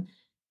problem,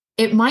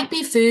 it might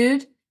be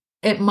food,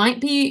 it might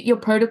be your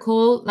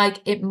protocol,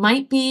 like it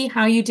might be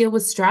how you deal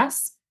with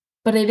stress,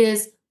 but it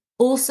is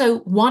also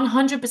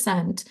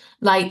 100%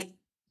 like,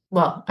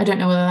 well, I don't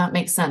know whether that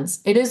makes sense.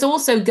 It is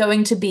also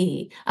going to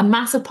be a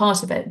massive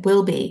part of it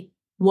will be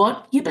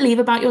what you believe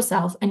about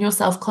yourself and your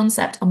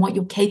self-concept and what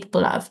you're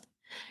capable of.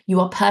 You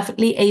are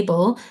perfectly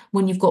able,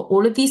 when you've got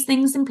all of these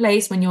things in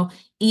place, when you're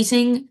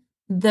eating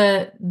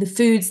the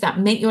foods that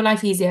make your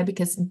life easier,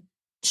 because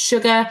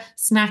sugar,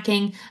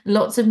 snacking,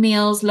 lots of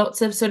meals,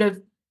 lots of sort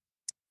of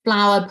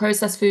flour,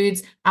 processed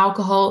foods,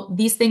 alcohol,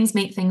 these things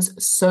make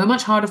things so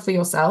much harder for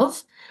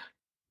yourself.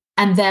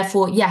 And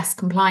therefore, yes,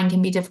 complying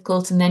can be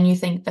difficult. And then you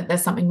think that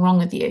there's something wrong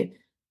with you.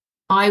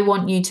 I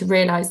want you to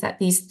realize that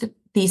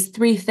these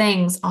three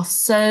things are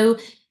so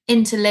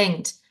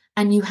interlinked.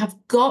 And you have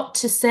got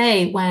to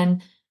say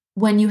when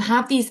you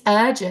have these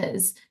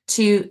urges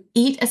to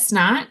eat a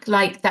snack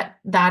like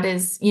that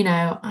is,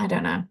 I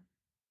don't know,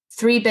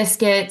 3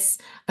 biscuits,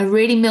 a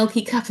really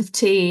milky cup of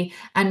tea,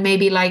 and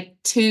maybe like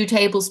 2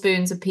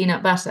 tablespoons of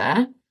peanut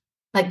butter,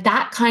 like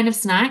that kind of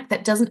snack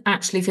that doesn't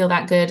actually feel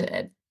that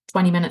good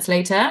 20 minutes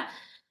later.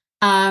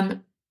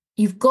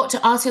 You've got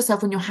to ask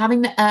yourself, when you're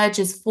having the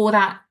urges for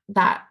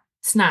that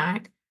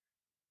snack,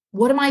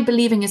 what am I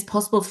believing is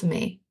possible for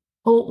me?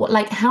 Or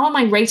like, how am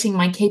I rating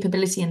my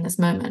capability in this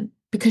moment?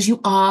 Because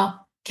you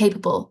are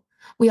capable.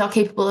 We are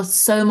capable of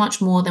so much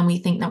more than we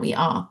think that we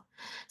are.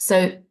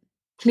 So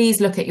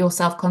please look at your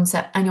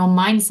self-concept and your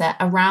mindset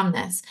around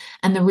this.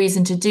 And the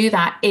reason to do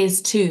that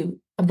is to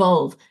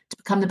evolve, to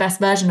become the best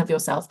version of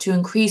yourself, to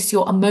increase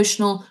your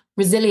emotional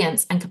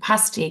resilience and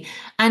capacity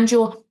and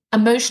your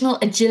emotional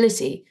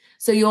agility.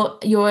 So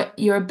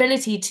your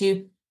ability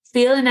to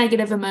feel a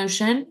negative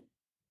emotion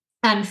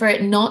and for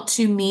it not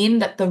to mean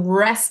that the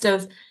rest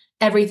of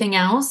everything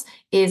else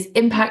is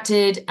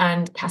impacted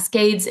and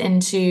cascades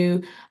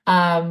into,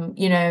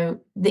 the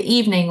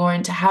evening or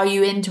into how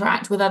you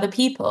interact with other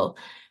people.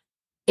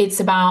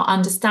 It's about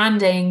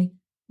understanding,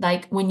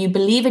 like, when you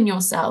believe in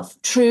yourself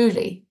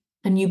truly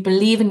and you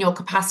believe in your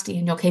capacity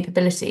and your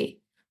capability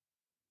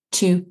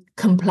to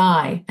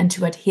comply and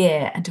to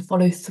adhere and to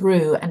follow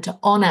through and to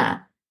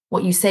honor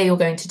what you say you're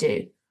going to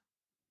do,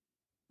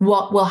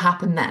 what will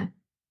happen then?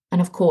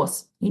 And of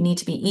course, you need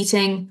to be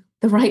eating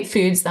the right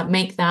foods that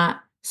make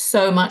that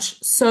so much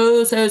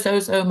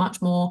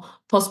more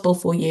possible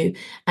for you.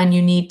 And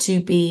you need to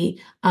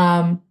be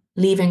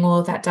leaving all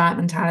of that diet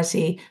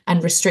mentality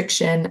and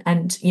restriction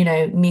and,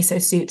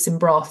 miso soups and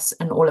broths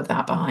and all of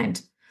that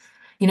behind.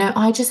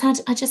 I just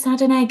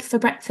had an egg for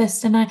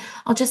breakfast and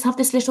I'll just have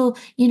this little,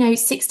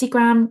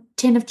 60-gram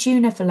tin of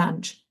tuna for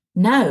lunch.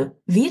 No,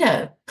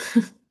 veto.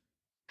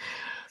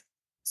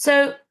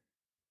 So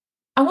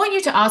I want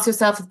you to ask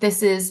yourself if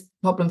this is a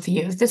problem for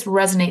you, if this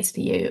resonates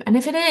for you. And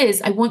if it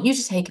is, I want you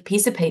to take a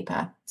piece of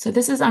paper. So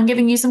I'm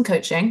giving you some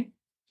coaching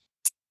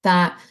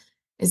that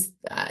is,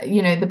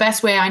 the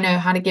best way I know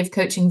how to give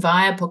coaching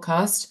via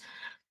podcast.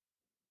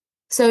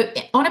 So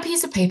on a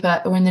piece of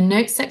paper or in the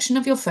notes section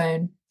of your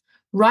phone,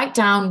 write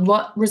down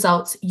what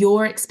results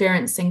you're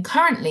experiencing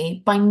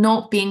currently by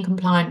not being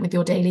compliant with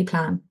your daily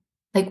plan.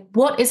 Like,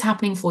 what is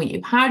happening for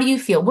you? How do you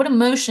feel? What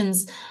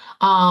emotions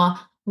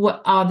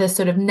what are the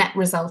sort of net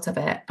result of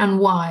it and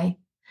why?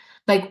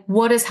 Like,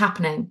 what is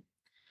happening?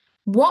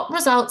 What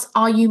results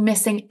are you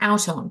missing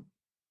out on?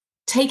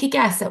 Take a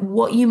guess at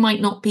what you might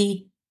not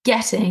be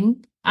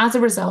getting as a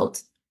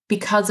result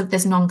because of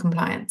this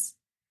non-compliance.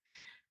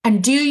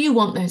 And do you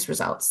want those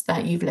results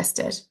that you've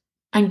listed?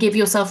 And give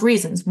yourself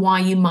reasons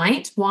why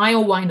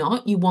or why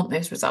not you want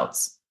those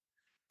results.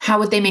 How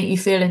would they make you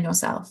feel in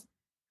yourself?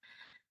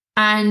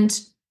 And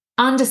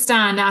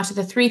understand, out of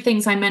the 3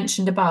 things I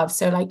mentioned above,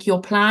 so like your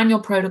plan,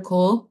 your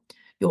protocol,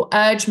 your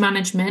urge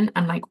management,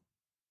 and like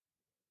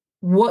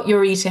what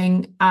you're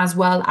eating, as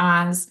well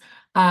as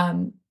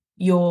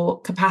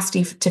your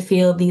capacity to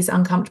feel these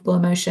uncomfortable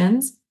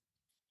emotions,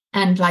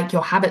 and like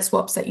your habit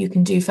swaps that you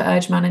can do for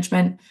urge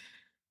management,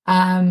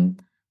 and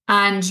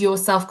your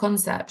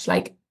self-concept.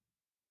 Like,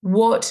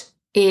 what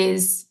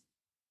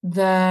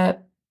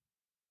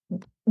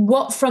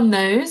from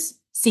those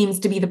seems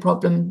to be the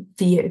problem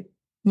for you?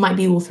 Might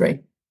be all 3,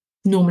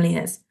 normally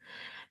is.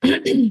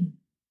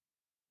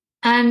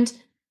 And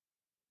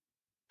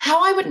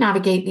how I would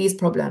navigate these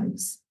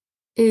problems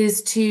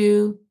is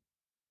to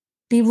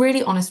be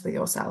really honest with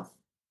yourself.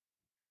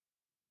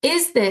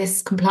 Is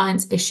this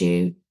compliance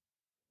issue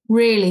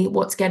really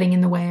what's getting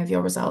in the way of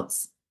your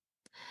results?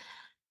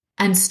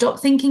 And stop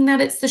thinking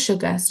that it's the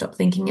sugar, stop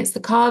thinking it's the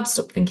carbs,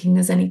 stop thinking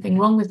there's anything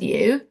wrong with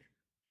you.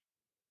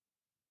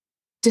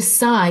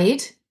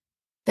 Decide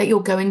that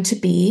you're going to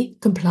be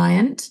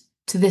compliant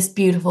to this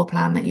beautiful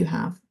plan that you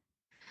have.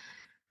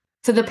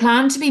 For the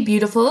plan to be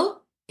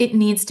beautiful, it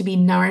needs to be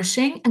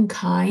nourishing and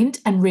kind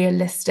and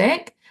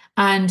realistic,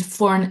 and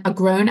for a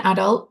grown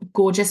adult,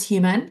 gorgeous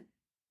human,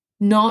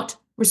 not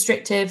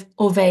restrictive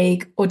or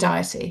vague or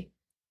diety.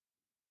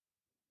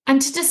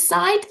 And to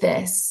decide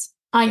this,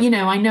 I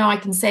know I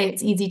can say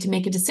it's easy to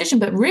make a decision,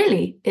 but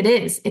really it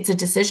is. It's a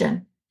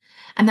decision.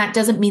 And that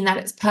doesn't mean that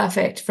it's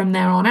perfect from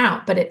there on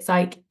out, but it's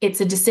like,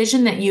 it's a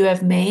decision that you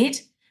have made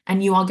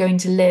and you are going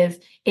to live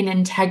in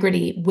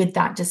integrity with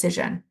that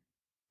decision.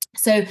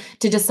 So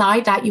to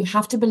decide that, you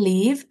have to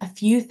believe a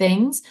few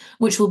things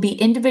which will be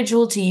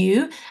individual to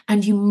you,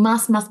 and you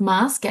must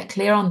get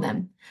clear on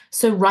them.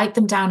 So write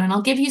them down, and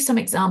I'll give you some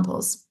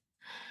examples.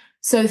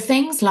 So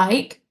things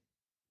like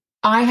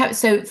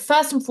so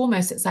first and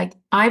foremost, it's like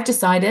I've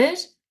decided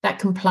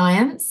that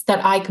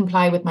I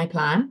comply with my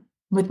plan,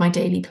 with my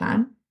daily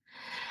plan.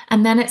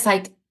 And then it's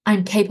like,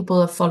 I'm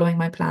capable of following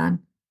my plan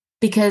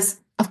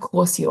because, of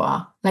course, you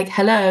are. Like,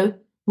 hello,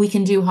 we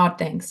can do hard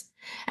things.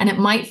 And it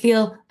might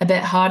feel a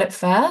bit hard at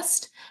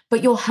first,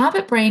 but your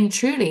habit brain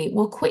truly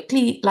will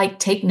quickly like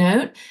take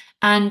note.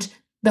 And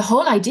the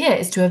whole idea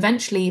is to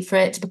eventually for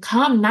it to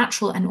become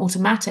natural and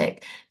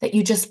automatic that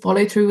you just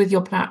follow through with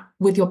your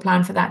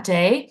plan for that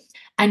day.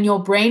 And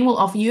your brain will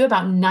offer you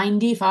about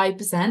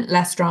 95%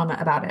 less drama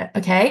about it.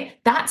 Okay.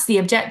 That's the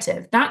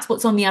objective. That's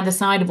what's on the other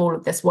side of all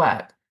of this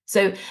work.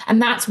 So, and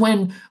that's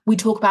when we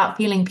talk about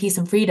feeling peace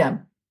and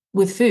freedom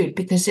with food,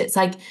 because it's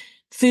like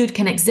food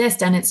can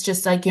exist and it's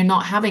just like you're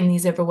not having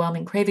these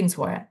overwhelming cravings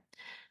for it.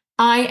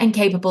 I am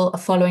capable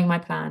of following my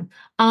plan.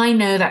 I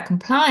know that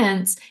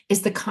compliance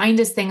is the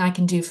kindest thing I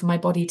can do for my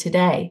body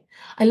today.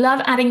 I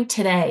love adding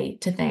today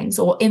to things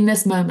or in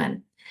this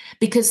moment,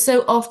 because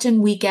so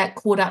often we get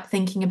caught up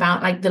thinking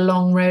about like the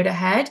long road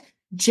ahead.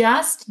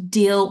 Just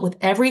deal with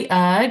every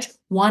urge,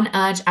 one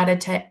urge at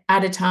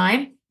a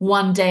time,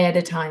 one day at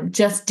a time.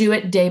 Just do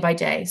it day by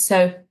day.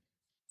 So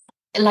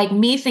like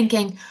me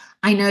thinking,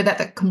 I know that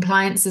the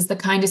compliance is the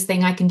kindest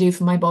thing I can do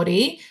for my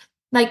body.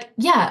 Like,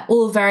 yeah,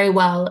 all very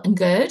well and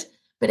good.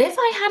 But if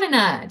I had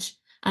an urge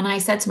and I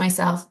said to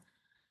myself,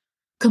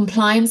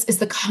 compliance is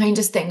the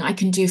kindest thing I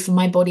can do for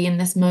my body in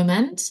this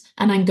moment,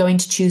 and I'm going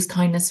to choose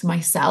kindness for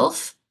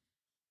myself,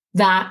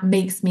 that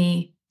makes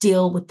me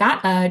deal with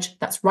that urge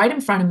that's right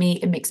in front of me.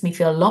 It makes me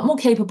feel a lot more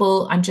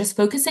capable. I'm just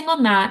focusing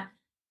on that.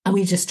 And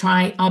we just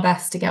try our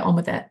best to get on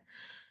with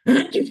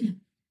it.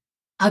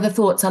 Other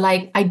thoughts are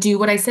like, I do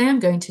what I say I'm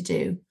going to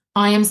do.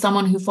 I am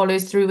someone who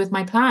follows through with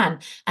my plan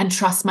and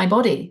trusts my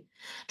body.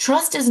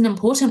 Trust is an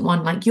important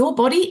one. Like your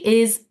body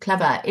is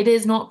clever. It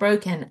is not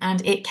broken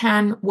and it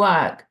can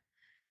work.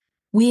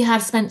 We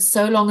have spent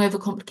so long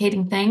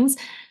overcomplicating things,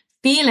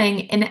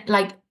 feeling in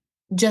like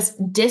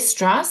just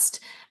distrust,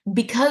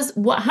 because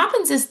what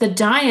happens is the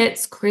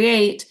diets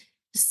create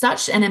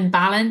such an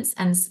imbalance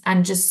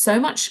and just so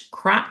much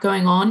crap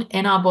going on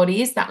in our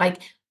bodies that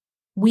like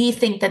we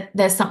think that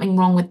there's something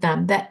wrong with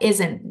them. There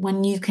isn't.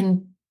 When you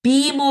can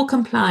be more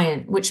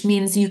compliant, which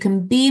means you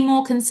can be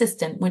more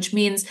consistent, which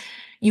means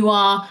you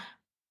are,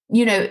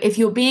 if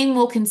you're being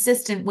more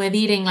consistent with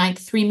eating like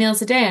 3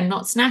 meals a day and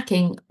not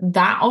snacking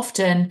that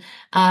often,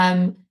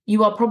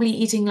 you are probably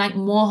eating like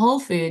more whole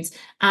foods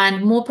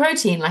and more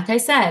protein, like I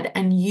said,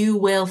 and you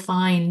will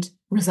find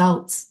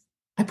results.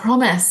 I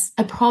promise.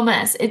 I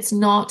promise. It's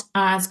not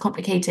as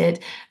complicated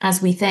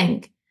as we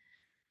think.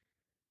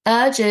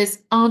 Urges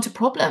aren't a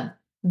problem.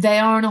 They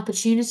are an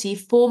opportunity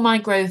for my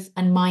growth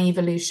and my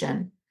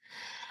evolution.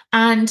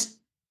 And,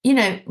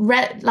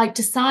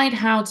 decide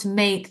how to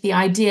make the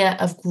idea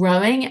of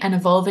growing and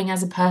evolving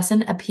as a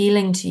person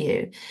appealing to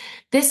you.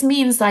 This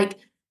means like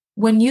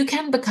when you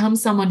can become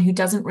someone who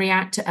doesn't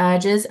react to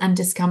urges and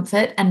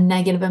discomfort and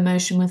negative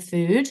emotion with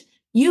food,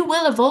 you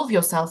will evolve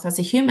yourself as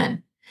a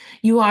human.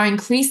 You are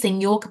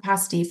increasing your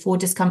capacity for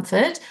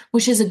discomfort,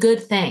 which is a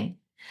good thing.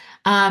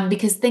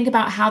 Because think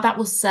about how that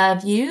will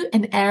serve you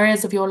in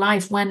areas of your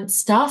life when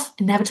stuff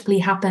inevitably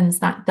happens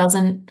that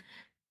doesn't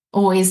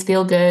always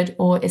feel good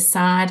or is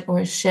sad or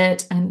is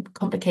shit and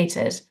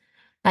complicated.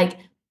 Like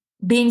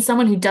being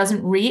someone who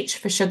doesn't reach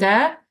for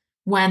sugar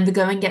when the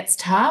going gets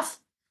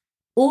tough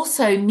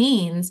also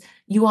means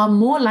you are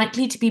more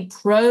likely to be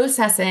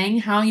processing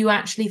how you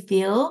actually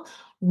feel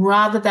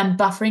rather than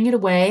buffering it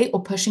away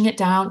or pushing it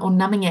down or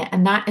numbing it.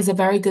 And that is a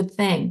very good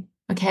thing.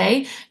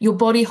 Okay. Your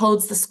body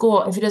holds the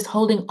score. If it is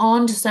holding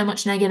on to so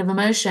much negative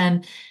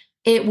emotion,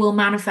 it will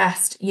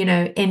manifest,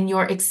 in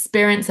your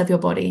experience of your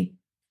body.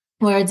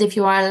 Whereas if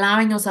you are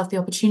allowing yourself the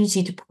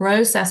opportunity to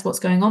process what's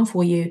going on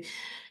for you,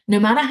 no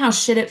matter how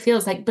shit it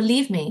feels, like,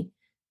 believe me,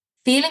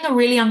 feeling a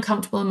really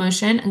uncomfortable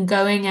emotion and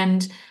going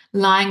and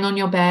lying on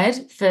your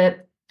bed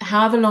for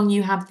however long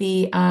you have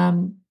the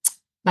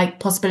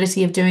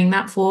possibility of doing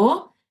that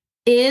for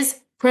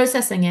is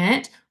processing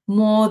it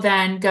more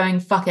than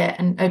going fuck it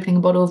and opening a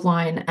bottle of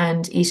wine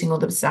and eating all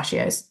the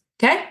pistachios.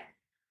 Okay.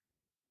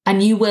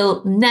 And you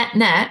will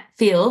net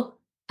feel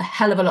a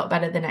hell of a lot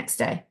better the next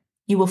day.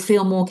 You will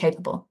feel more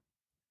capable.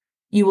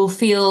 You will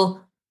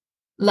feel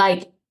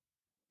like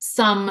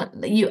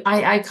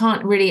I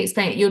can't really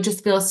explain it. You'll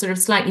just feel sort of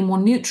slightly more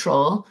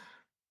neutral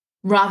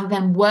rather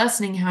than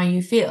worsening how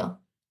you feel.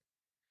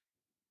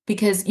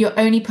 Because you're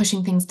only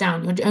pushing things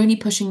down. You're only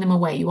pushing them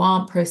away. You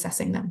aren't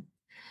processing them.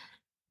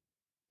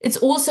 It's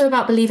also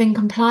about believing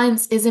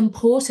compliance is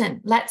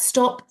important. Let's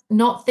stop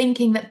not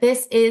thinking that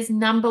this is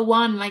number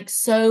one, like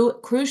so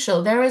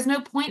crucial. There is no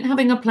point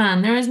having a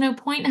plan. There is no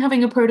point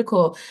having a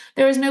protocol.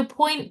 There is no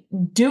point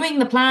doing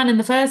the plan in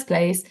the first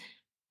place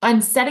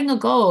and setting a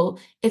goal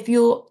if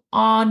you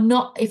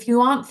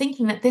aren't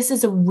thinking that this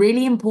is a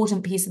really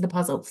important piece of the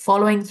puzzle,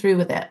 following through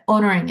with it,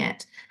 honoring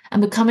it,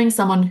 and becoming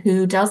someone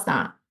who does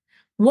that.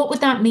 What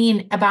would that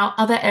mean about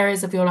other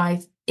areas of your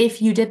life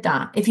if you did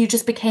that, if you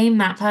just became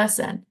that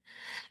person?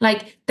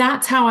 Like,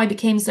 that's how I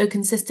became so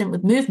consistent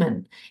with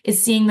movement,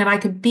 is seeing that I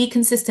could be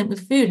consistent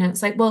with food. And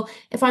it's like, well,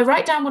 if I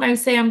write down what I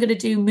say I'm going to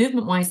do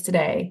movement wise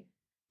today,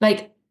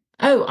 like,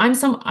 oh, I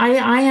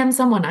am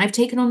someone, I've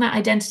taken on that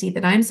identity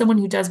that I'm someone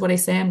who does what I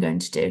say I'm going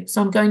to do.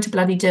 So I'm going to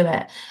bloody do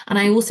it. And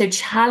I also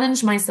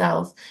challenge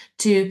myself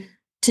to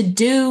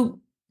do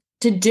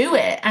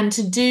it, and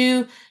to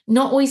do,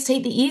 not always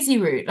take the easy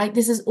route. Like,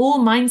 this is all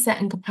mindset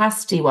and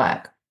capacity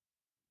work.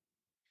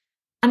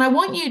 And I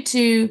want you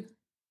to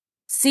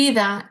see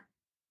that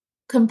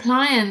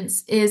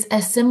compliance is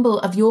a symbol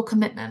of your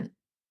commitment.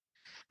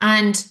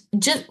 And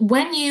just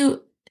when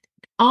you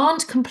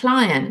aren't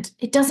compliant,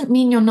 it doesn't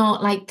mean you're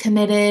not like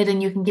committed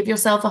and you can give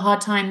yourself a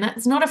hard time.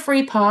 That's not a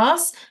free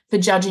pass for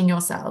judging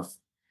yourself.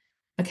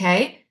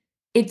 Okay.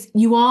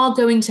 You are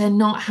going to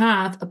not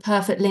have a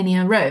perfect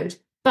linear road,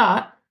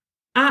 but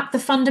at the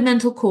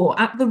fundamental core,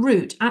 at the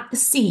root, at the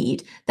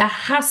seed, there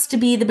has to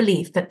be the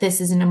belief that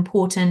this is an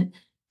important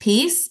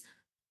piece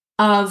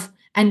of,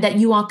 and that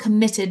you are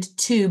committed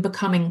to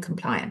becoming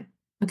compliant.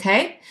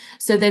 Okay.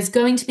 So there's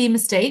going to be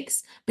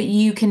mistakes, but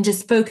you can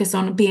just focus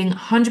on being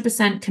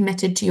 100%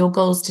 committed to your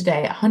goals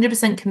today,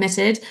 100%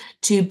 committed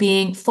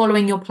to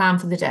following your plan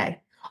for the day.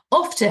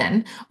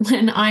 Often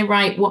when I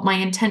write what my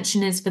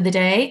intention is for the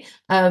day,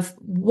 of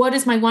what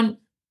is my one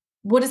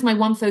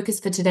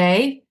focus for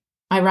today,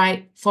 I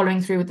write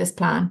following through with this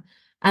plan.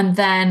 And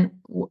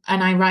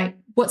I write,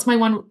 what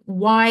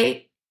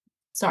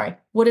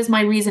is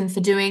my reason for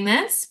doing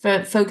this,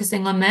 for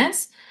focusing on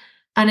this?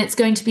 And it's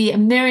going to be a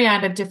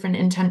myriad of different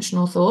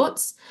intentional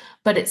thoughts,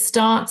 but it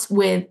starts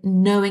with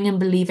knowing and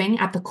believing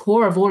at the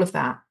core of all of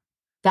that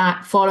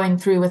following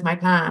through with my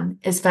plan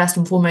is first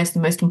and foremost the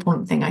most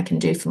important thing I can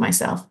do for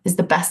myself, is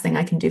the best thing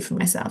I can do for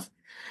myself.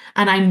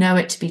 And I know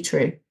it to be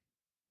true,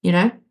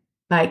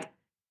 like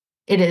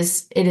it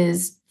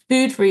is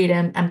food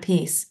freedom and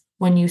peace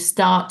when you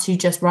start to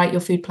just write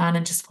your food plan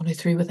and just follow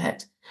through with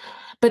it.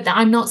 But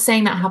I'm not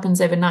saying that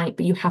happens overnight,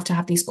 but you have to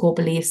have these core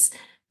beliefs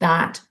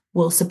that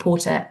will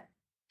support it.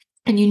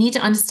 And you need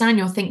to understand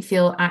your think,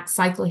 feel, act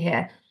cycle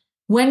here.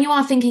 When you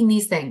are thinking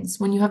these things,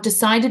 when you have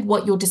decided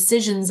what your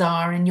decisions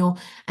are and your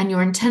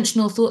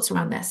intentional thoughts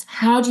around this,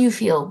 how do you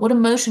feel? What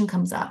emotion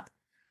comes up?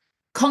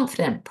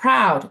 Confident,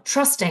 proud,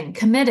 trusting,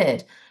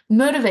 committed,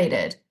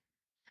 motivated.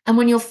 And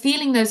when you're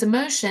feeling those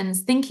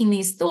emotions, thinking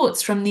these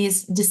thoughts from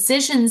these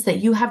decisions that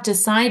you have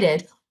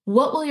decided,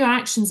 what will your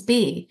actions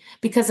be?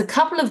 Because a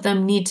couple of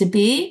them need to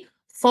be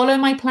follow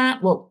my plan,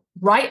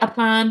 write a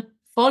plan,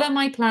 follow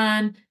my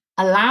plan,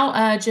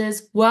 allow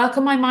urges, work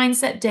on my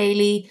mindset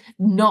daily,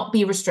 not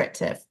be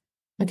restrictive,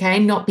 okay?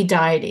 Not be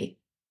diety.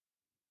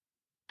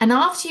 And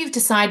after you've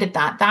decided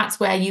that, that's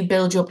where you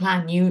build your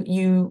plan.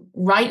 You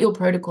write your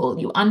protocol,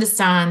 you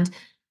understand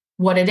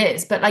what it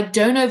is, but like,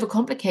 don't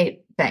overcomplicate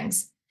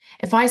things.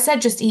 If I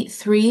said just eat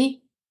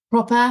 3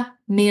 proper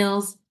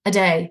meals a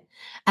day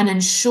and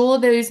ensure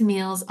those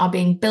meals are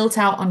being built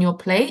out on your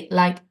plate,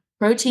 like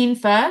protein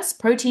first,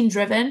 protein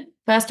driven,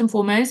 first and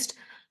foremost,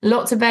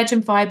 lots of veg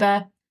and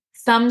fiber,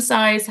 thumb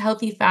size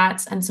healthy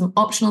fats, and some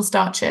optional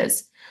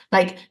starches.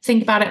 Like,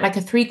 think about it like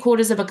a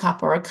 3/4 of a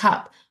cup or a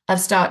cup of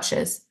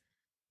starches.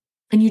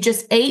 And you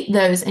just ate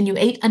those, and you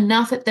ate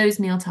enough at those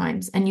meal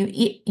times, and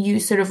you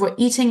sort of were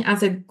eating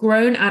as a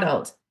grown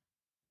adult.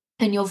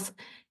 And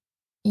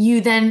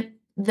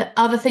the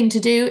other thing to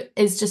do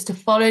is just to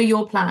follow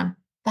your plan.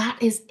 That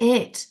is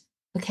it.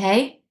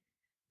 Okay.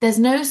 There's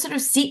no sort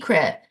of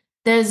secret.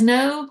 There's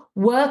no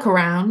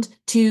workaround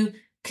to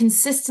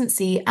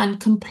consistency and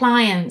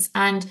compliance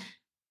and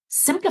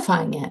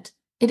simplifying it.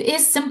 It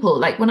is simple.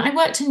 Like when I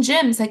worked in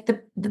gyms, like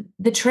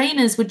the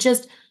trainers would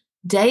just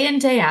day in,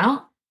 day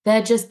out,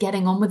 they're just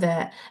getting on with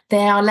it.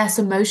 They are less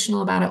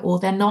emotional about it, or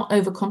they're not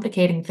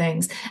overcomplicating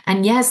things.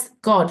 And yes,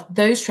 God,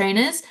 those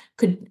trainers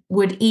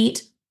would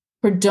eat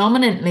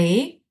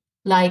predominantly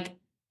like,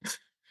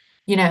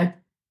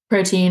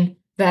 protein,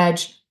 veg,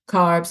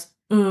 carbs,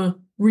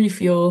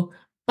 refuel,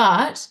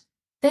 but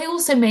they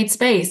also made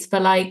space for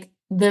like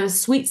the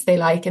sweets they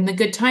like and the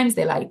good times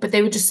they like, but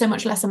they were just so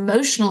much less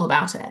emotional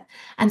about it.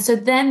 And so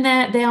then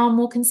they are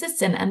more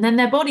consistent, and then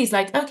their body's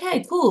like,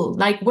 okay, cool.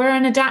 Like, we're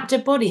an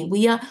adaptive body.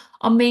 We are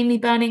mainly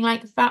burning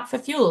like fat for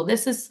fuel.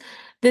 This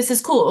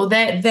is cool. Or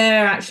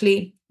they're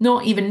actually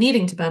not even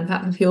needing to burn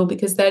fat for fuel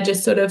because they're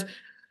just sort of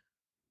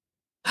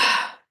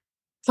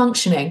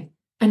functioning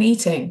and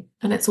eating,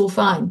 and it's all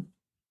fine.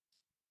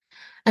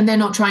 And they're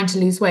not trying to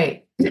lose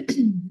weight.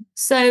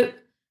 So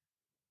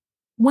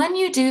when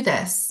you do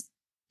this,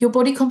 your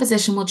body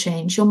composition will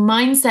change. Your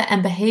mindset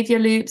and behavior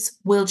loops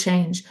will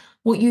change.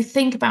 what you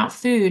think about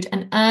food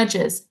and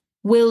urges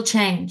will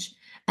change.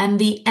 And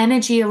the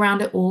energy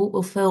around it all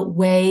will feel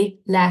way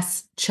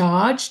less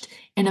charged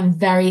in a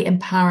very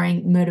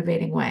empowering,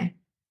 motivating way.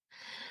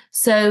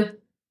 So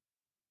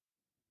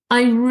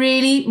I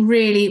really,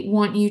 really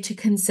want you to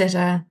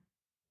consider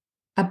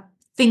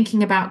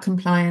thinking about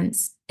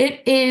compliance.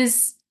 It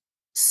is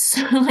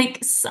so,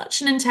 like,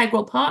 such an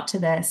integral part to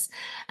this.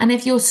 And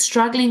if you're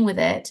struggling with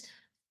it,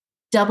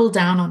 double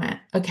down on it,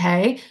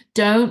 okay?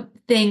 Don't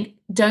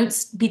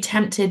be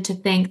tempted to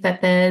think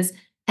that there's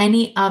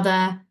any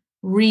other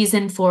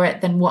reason for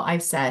it than what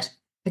I've said,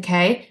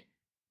 okay?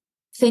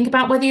 Think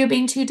about whether you're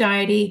being too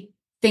diety.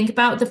 Think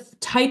about the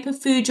type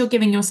of food you're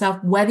giving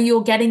yourself, whether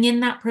you're getting in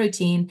that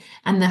protein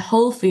and the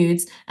whole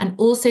foods, and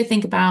also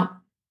think about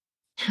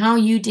how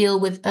you deal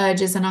with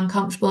urges and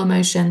uncomfortable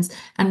emotions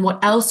and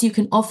what else you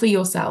can offer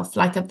yourself,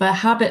 like a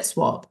habit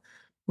swap.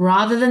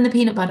 Rather than the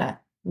peanut butter,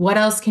 what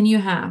else can you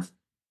have?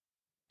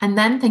 And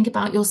then think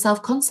about your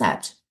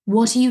self-concept.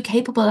 What are you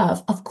capable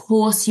of? Of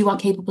course, you are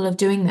capable of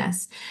doing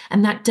this.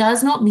 And that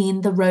does not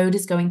mean the road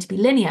is going to be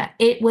linear.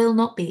 It will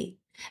not be.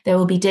 There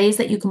will be days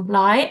that you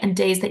comply and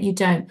days that you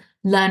don't.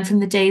 Learn from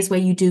the days where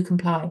you do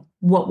comply.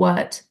 What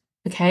worked?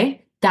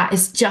 Okay? That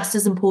is just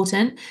as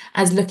important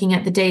as looking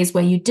at the days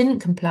where you didn't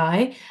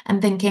comply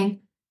and thinking,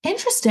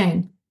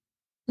 interesting.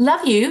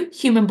 Love you,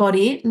 human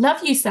body.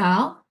 Love you,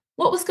 Sal.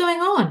 What was going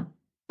on?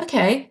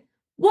 Okay.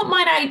 What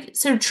might I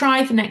sort of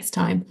try for next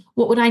time?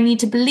 What would I need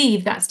to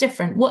believe that's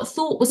different? What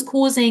thought was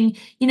causing,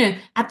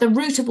 at the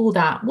root of all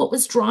that? What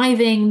was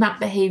driving that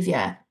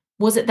behavior?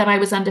 Was it that I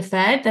was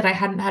underfed, that I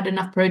hadn't had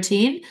enough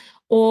protein?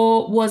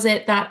 Or was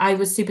it that I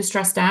was super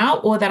stressed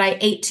out, or that I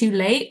ate too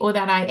late, or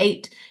that I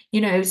ate,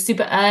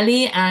 super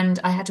early and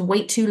I had to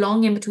wait too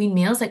long in between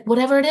meals? Like,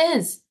 whatever it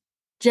is,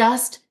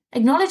 just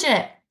acknowledge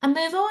it and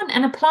move on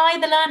and apply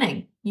the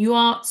learning. You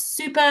are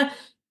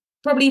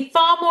probably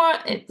far more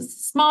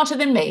smarter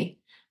than me.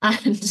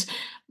 And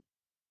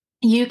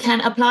you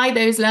can apply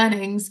those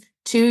learnings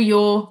to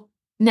your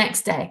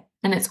next day.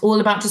 And it's all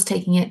about just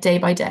taking it day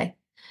by day.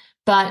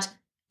 But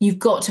you've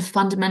got to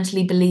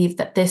fundamentally believe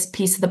that this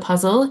piece of the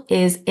puzzle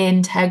is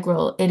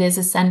integral, it is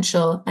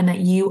essential, and that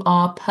you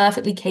are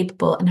perfectly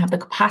capable and have the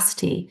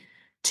capacity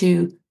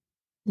to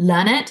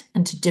learn it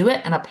and to do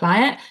it and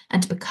apply it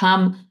and to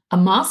become a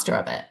master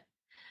of it.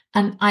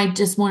 And I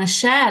just want to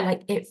share,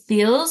 like, it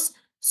feels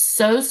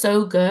so,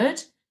 so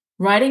good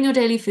writing your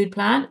daily food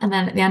plan. And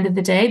then at the end of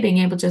the day, being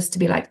able just to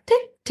be like,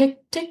 tick, tick,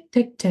 tick,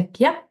 tick, tick.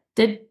 Yep,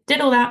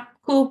 did all that.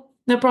 Cool.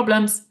 No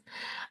problems.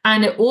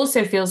 And it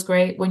also feels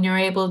great when you're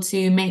able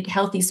to make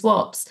healthy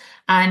swaps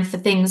and for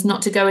things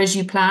not to go as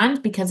you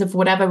planned because of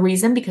whatever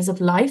reason, because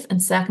of life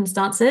and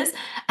circumstances,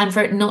 and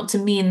for it not to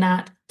mean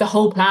that the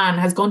whole plan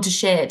has gone to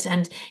shit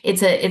and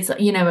it's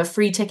a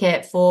free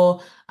ticket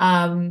for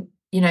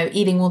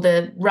eating all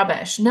the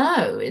rubbish.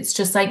 No, it's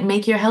just like,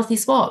 make your healthy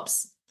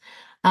swaps.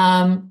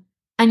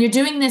 And you're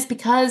doing this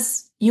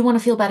because you want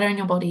to feel better in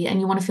your body and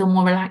you want to feel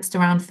more relaxed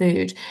around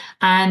food.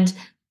 And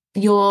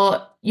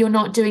you're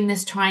not doing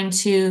this trying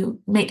to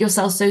make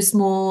yourself so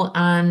small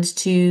and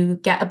to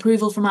get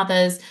approval from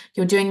others.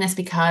 You're doing this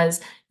because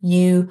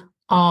you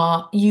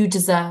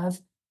deserve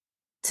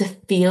to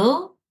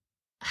feel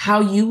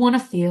how you want to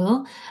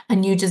feel,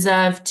 and you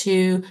deserve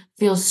to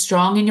feel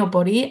strong in your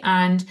body.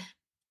 And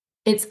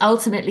it's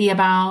ultimately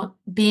about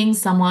being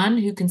someone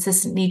who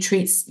consistently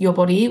treats your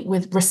body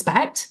with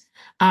respect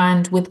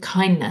and with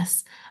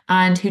kindness,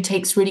 and who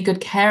takes really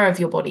good care of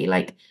your body.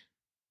 Like,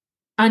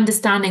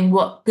 understanding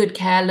what good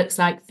care looks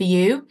like for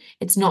you.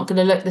 It's not going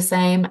to look the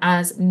same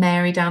as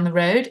Mary down the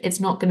road. It's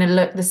not going to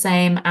look the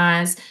same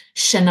as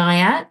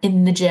Shania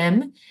in the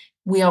gym.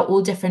 We are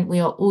all different. We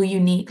are all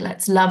unique.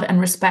 Let's love and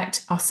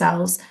respect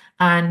ourselves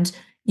and,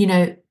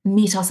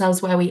 meet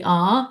ourselves where we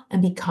are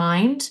and be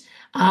kind.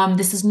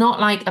 This is not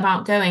like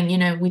about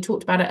going, we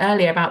talked about it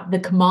earlier about the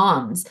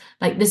commands.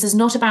 Like, this is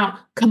not about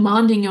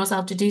commanding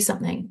yourself to do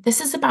something.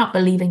 This is about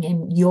believing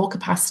in your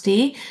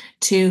capacity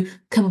to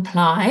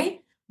comply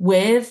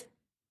with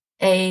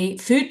a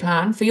food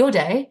plan for your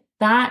day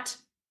that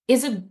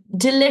is a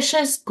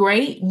delicious,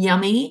 great,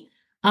 yummy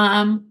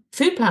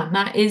food plan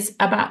that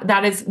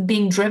is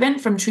being driven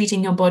from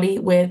treating your body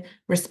with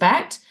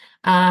respect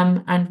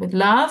and with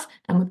love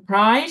and with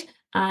pride,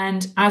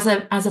 and as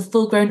a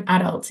full-grown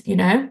adult,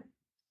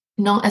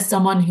 not as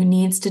someone who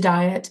needs to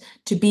diet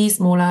to be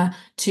smaller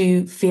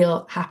to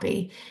feel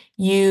happy.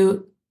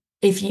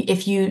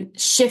 If you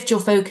shift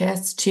your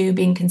focus to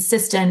being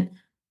consistent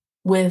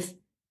with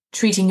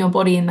treating your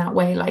body in that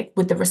way, like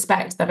with the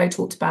respect that I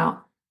talked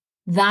about,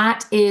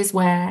 that is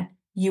where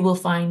you will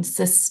find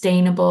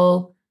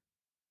sustainable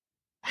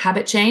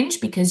habit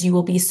change, because you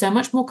will be so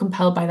much more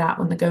compelled by that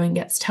when the going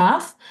gets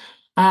tough,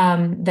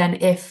 than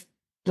if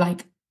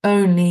like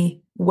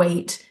only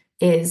weight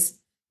is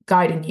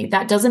guiding you.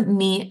 That doesn't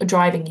mean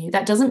driving you.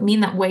 That doesn't mean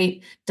that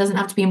weight doesn't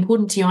have to be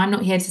important to you. I'm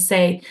not here to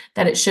say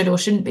that it should or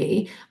shouldn't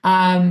be.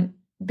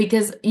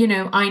 because,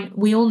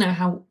 we all know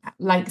how,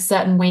 like,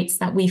 certain weights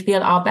that we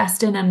feel are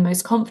best in and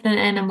most confident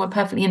in, and we're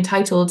perfectly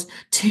entitled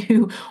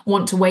to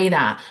want to weigh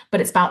that.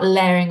 But it's about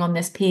layering on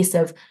this piece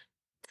of,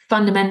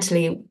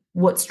 fundamentally,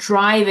 what's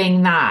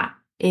driving that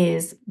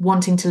is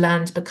wanting to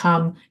learn to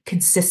become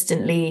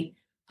consistently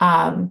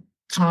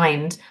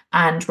kind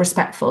and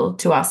respectful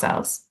to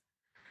ourselves.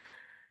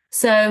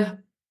 So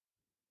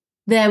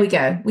there we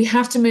go. We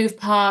have to move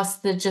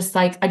past the just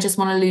like, I just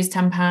want to lose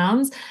 10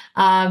 pounds.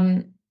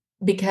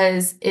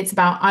 Because it's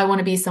about, I want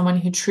to be someone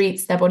who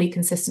treats their body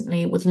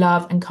consistently with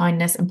love and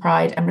kindness and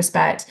pride and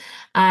respect.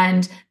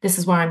 And this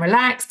is where I'm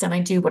relaxed and I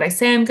do what I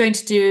say I'm going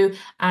to do.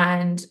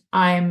 And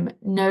I'm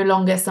no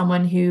longer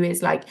someone who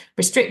is like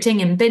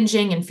restricting and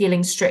binging and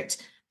feeling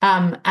strict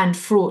and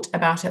fraught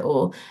about it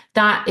all.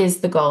 That is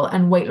the goal.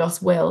 And weight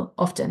loss will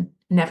often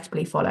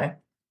inevitably follow.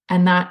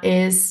 And that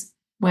is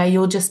where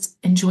you'll just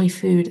enjoy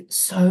food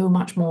so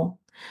much more,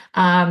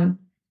 along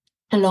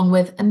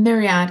with a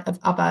myriad of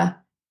other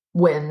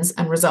wins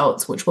and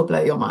results, which will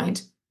blow your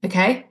mind.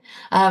 Okay.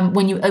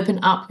 When you open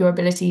up your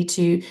ability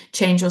to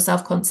change your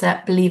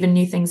self-concept, believe in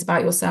new things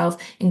about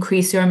yourself,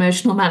 increase your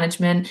emotional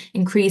management,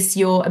 increase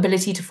your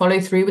ability to follow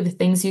through with the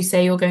things you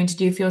say you're going to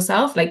do for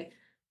yourself. Like,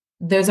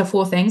 those are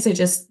 4 things I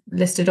just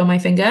listed on my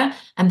finger,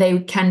 and they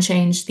can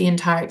change the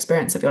entire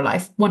experience of your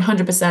life.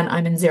 100%.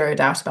 I'm in zero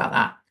doubt about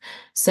that.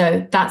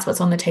 So that's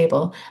what's on the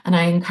table. And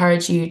I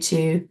encourage you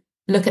to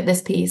look at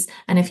this piece.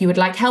 And if you would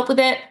like help with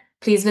it,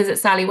 please visit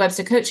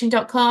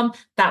sallywebstercoaching.com.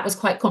 That was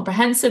quite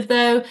comprehensive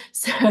though.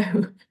 So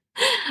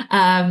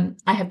I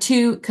have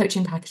 2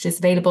 coaching packages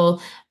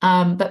available,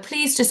 but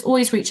please just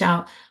always reach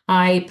out.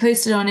 I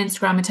posted on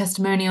Instagram a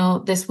testimonial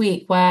this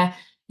week where,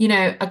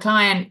 a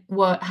client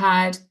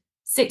had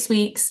 6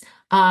 weeks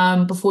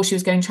before she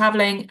was going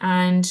traveling,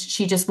 and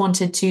she just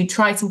wanted to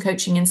try some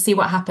coaching and see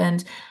what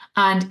happened.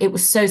 And it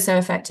was so, so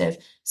effective.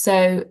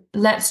 So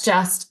let's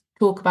just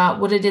talk about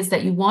what it is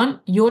that you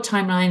want, your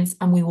timelines,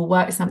 and we will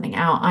work something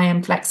out. I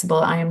am flexible.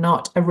 I am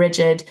not a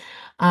rigid,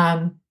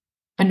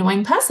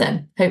 annoying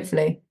person,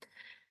 hopefully.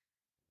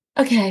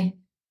 Okay.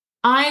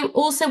 I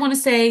also want to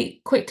say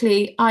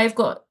quickly, I've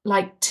got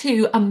like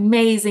 2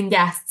 amazing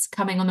guests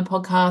coming on the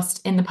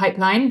podcast in the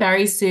pipeline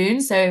very soon.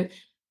 So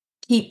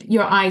keep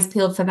your eyes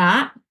peeled for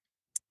that.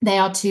 They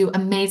are 2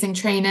 amazing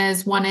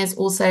trainers. One is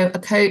also a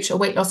coach, a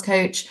weight loss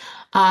coach.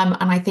 And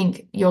I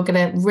think you're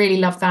going to really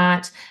love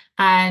that.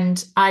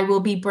 And I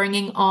will be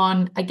bringing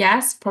on a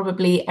guest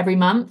probably every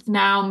month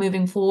now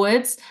moving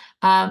forwards,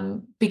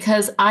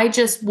 because I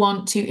just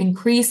want to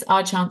increase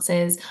our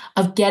chances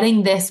of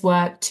getting this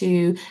work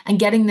to, and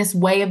getting this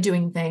way of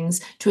doing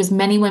things to as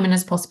many women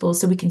as possible,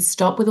 so we can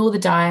stop with all the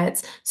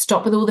diets,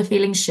 stop with all the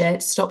feeling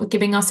shit, stop with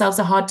giving ourselves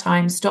a hard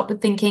time, stop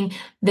with thinking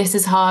this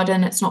is hard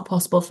and it's not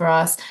possible for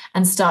us,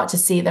 and start to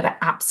see that it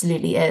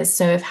absolutely is.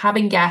 So if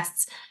having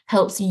guests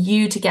helps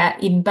you to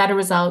get even better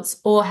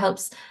results, or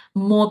helps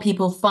more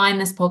people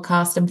find this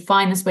podcast and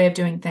find this way of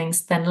doing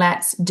things, then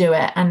let's do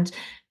it. And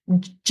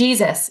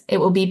Jesus, it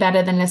will be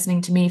better than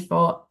listening to me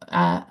for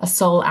a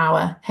soul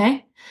hour.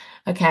 Hey?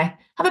 Okay.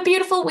 Have a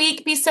beautiful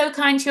week. Be so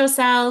kind to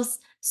yourselves.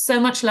 So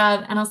much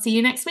love. And I'll see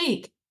you next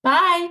week.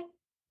 Bye.